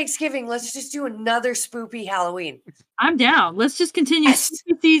 screw Thanksgiving. Let's just do another spoopy Halloween. I'm down. Let's just continue Yes.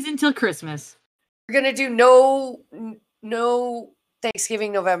 spooky season till Christmas. We're gonna do no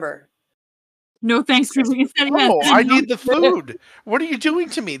Thanksgiving November. No Thanksgiving instead of Oh, I need the food. What are you doing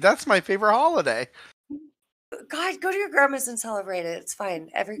to me? That's my favorite holiday. God, go to your grandma's and celebrate it. It's fine.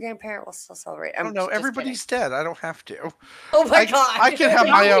 Every grandparent will still celebrate. I don't know. Everybody's dead. I don't have to. kidding. Oh my God. I can have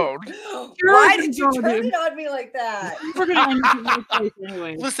my own. Why did you Sure, turn dude. it on me like that? We're gonna end it in one place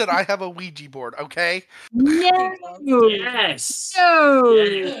anyway. Listen, I have a Ouija board, okay? No. Yes. No.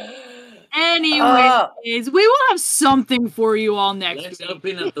 Yeah. Anyways, we will have something for you all next Let's week.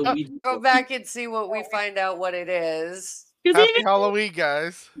 open up the weed. Go back and see what we find out what it is. 'Cause Happy Halloween,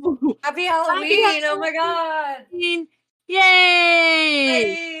 guys. Happy Halloween! Oh my God! Yay!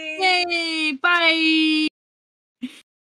 Yay. Yay! Bye!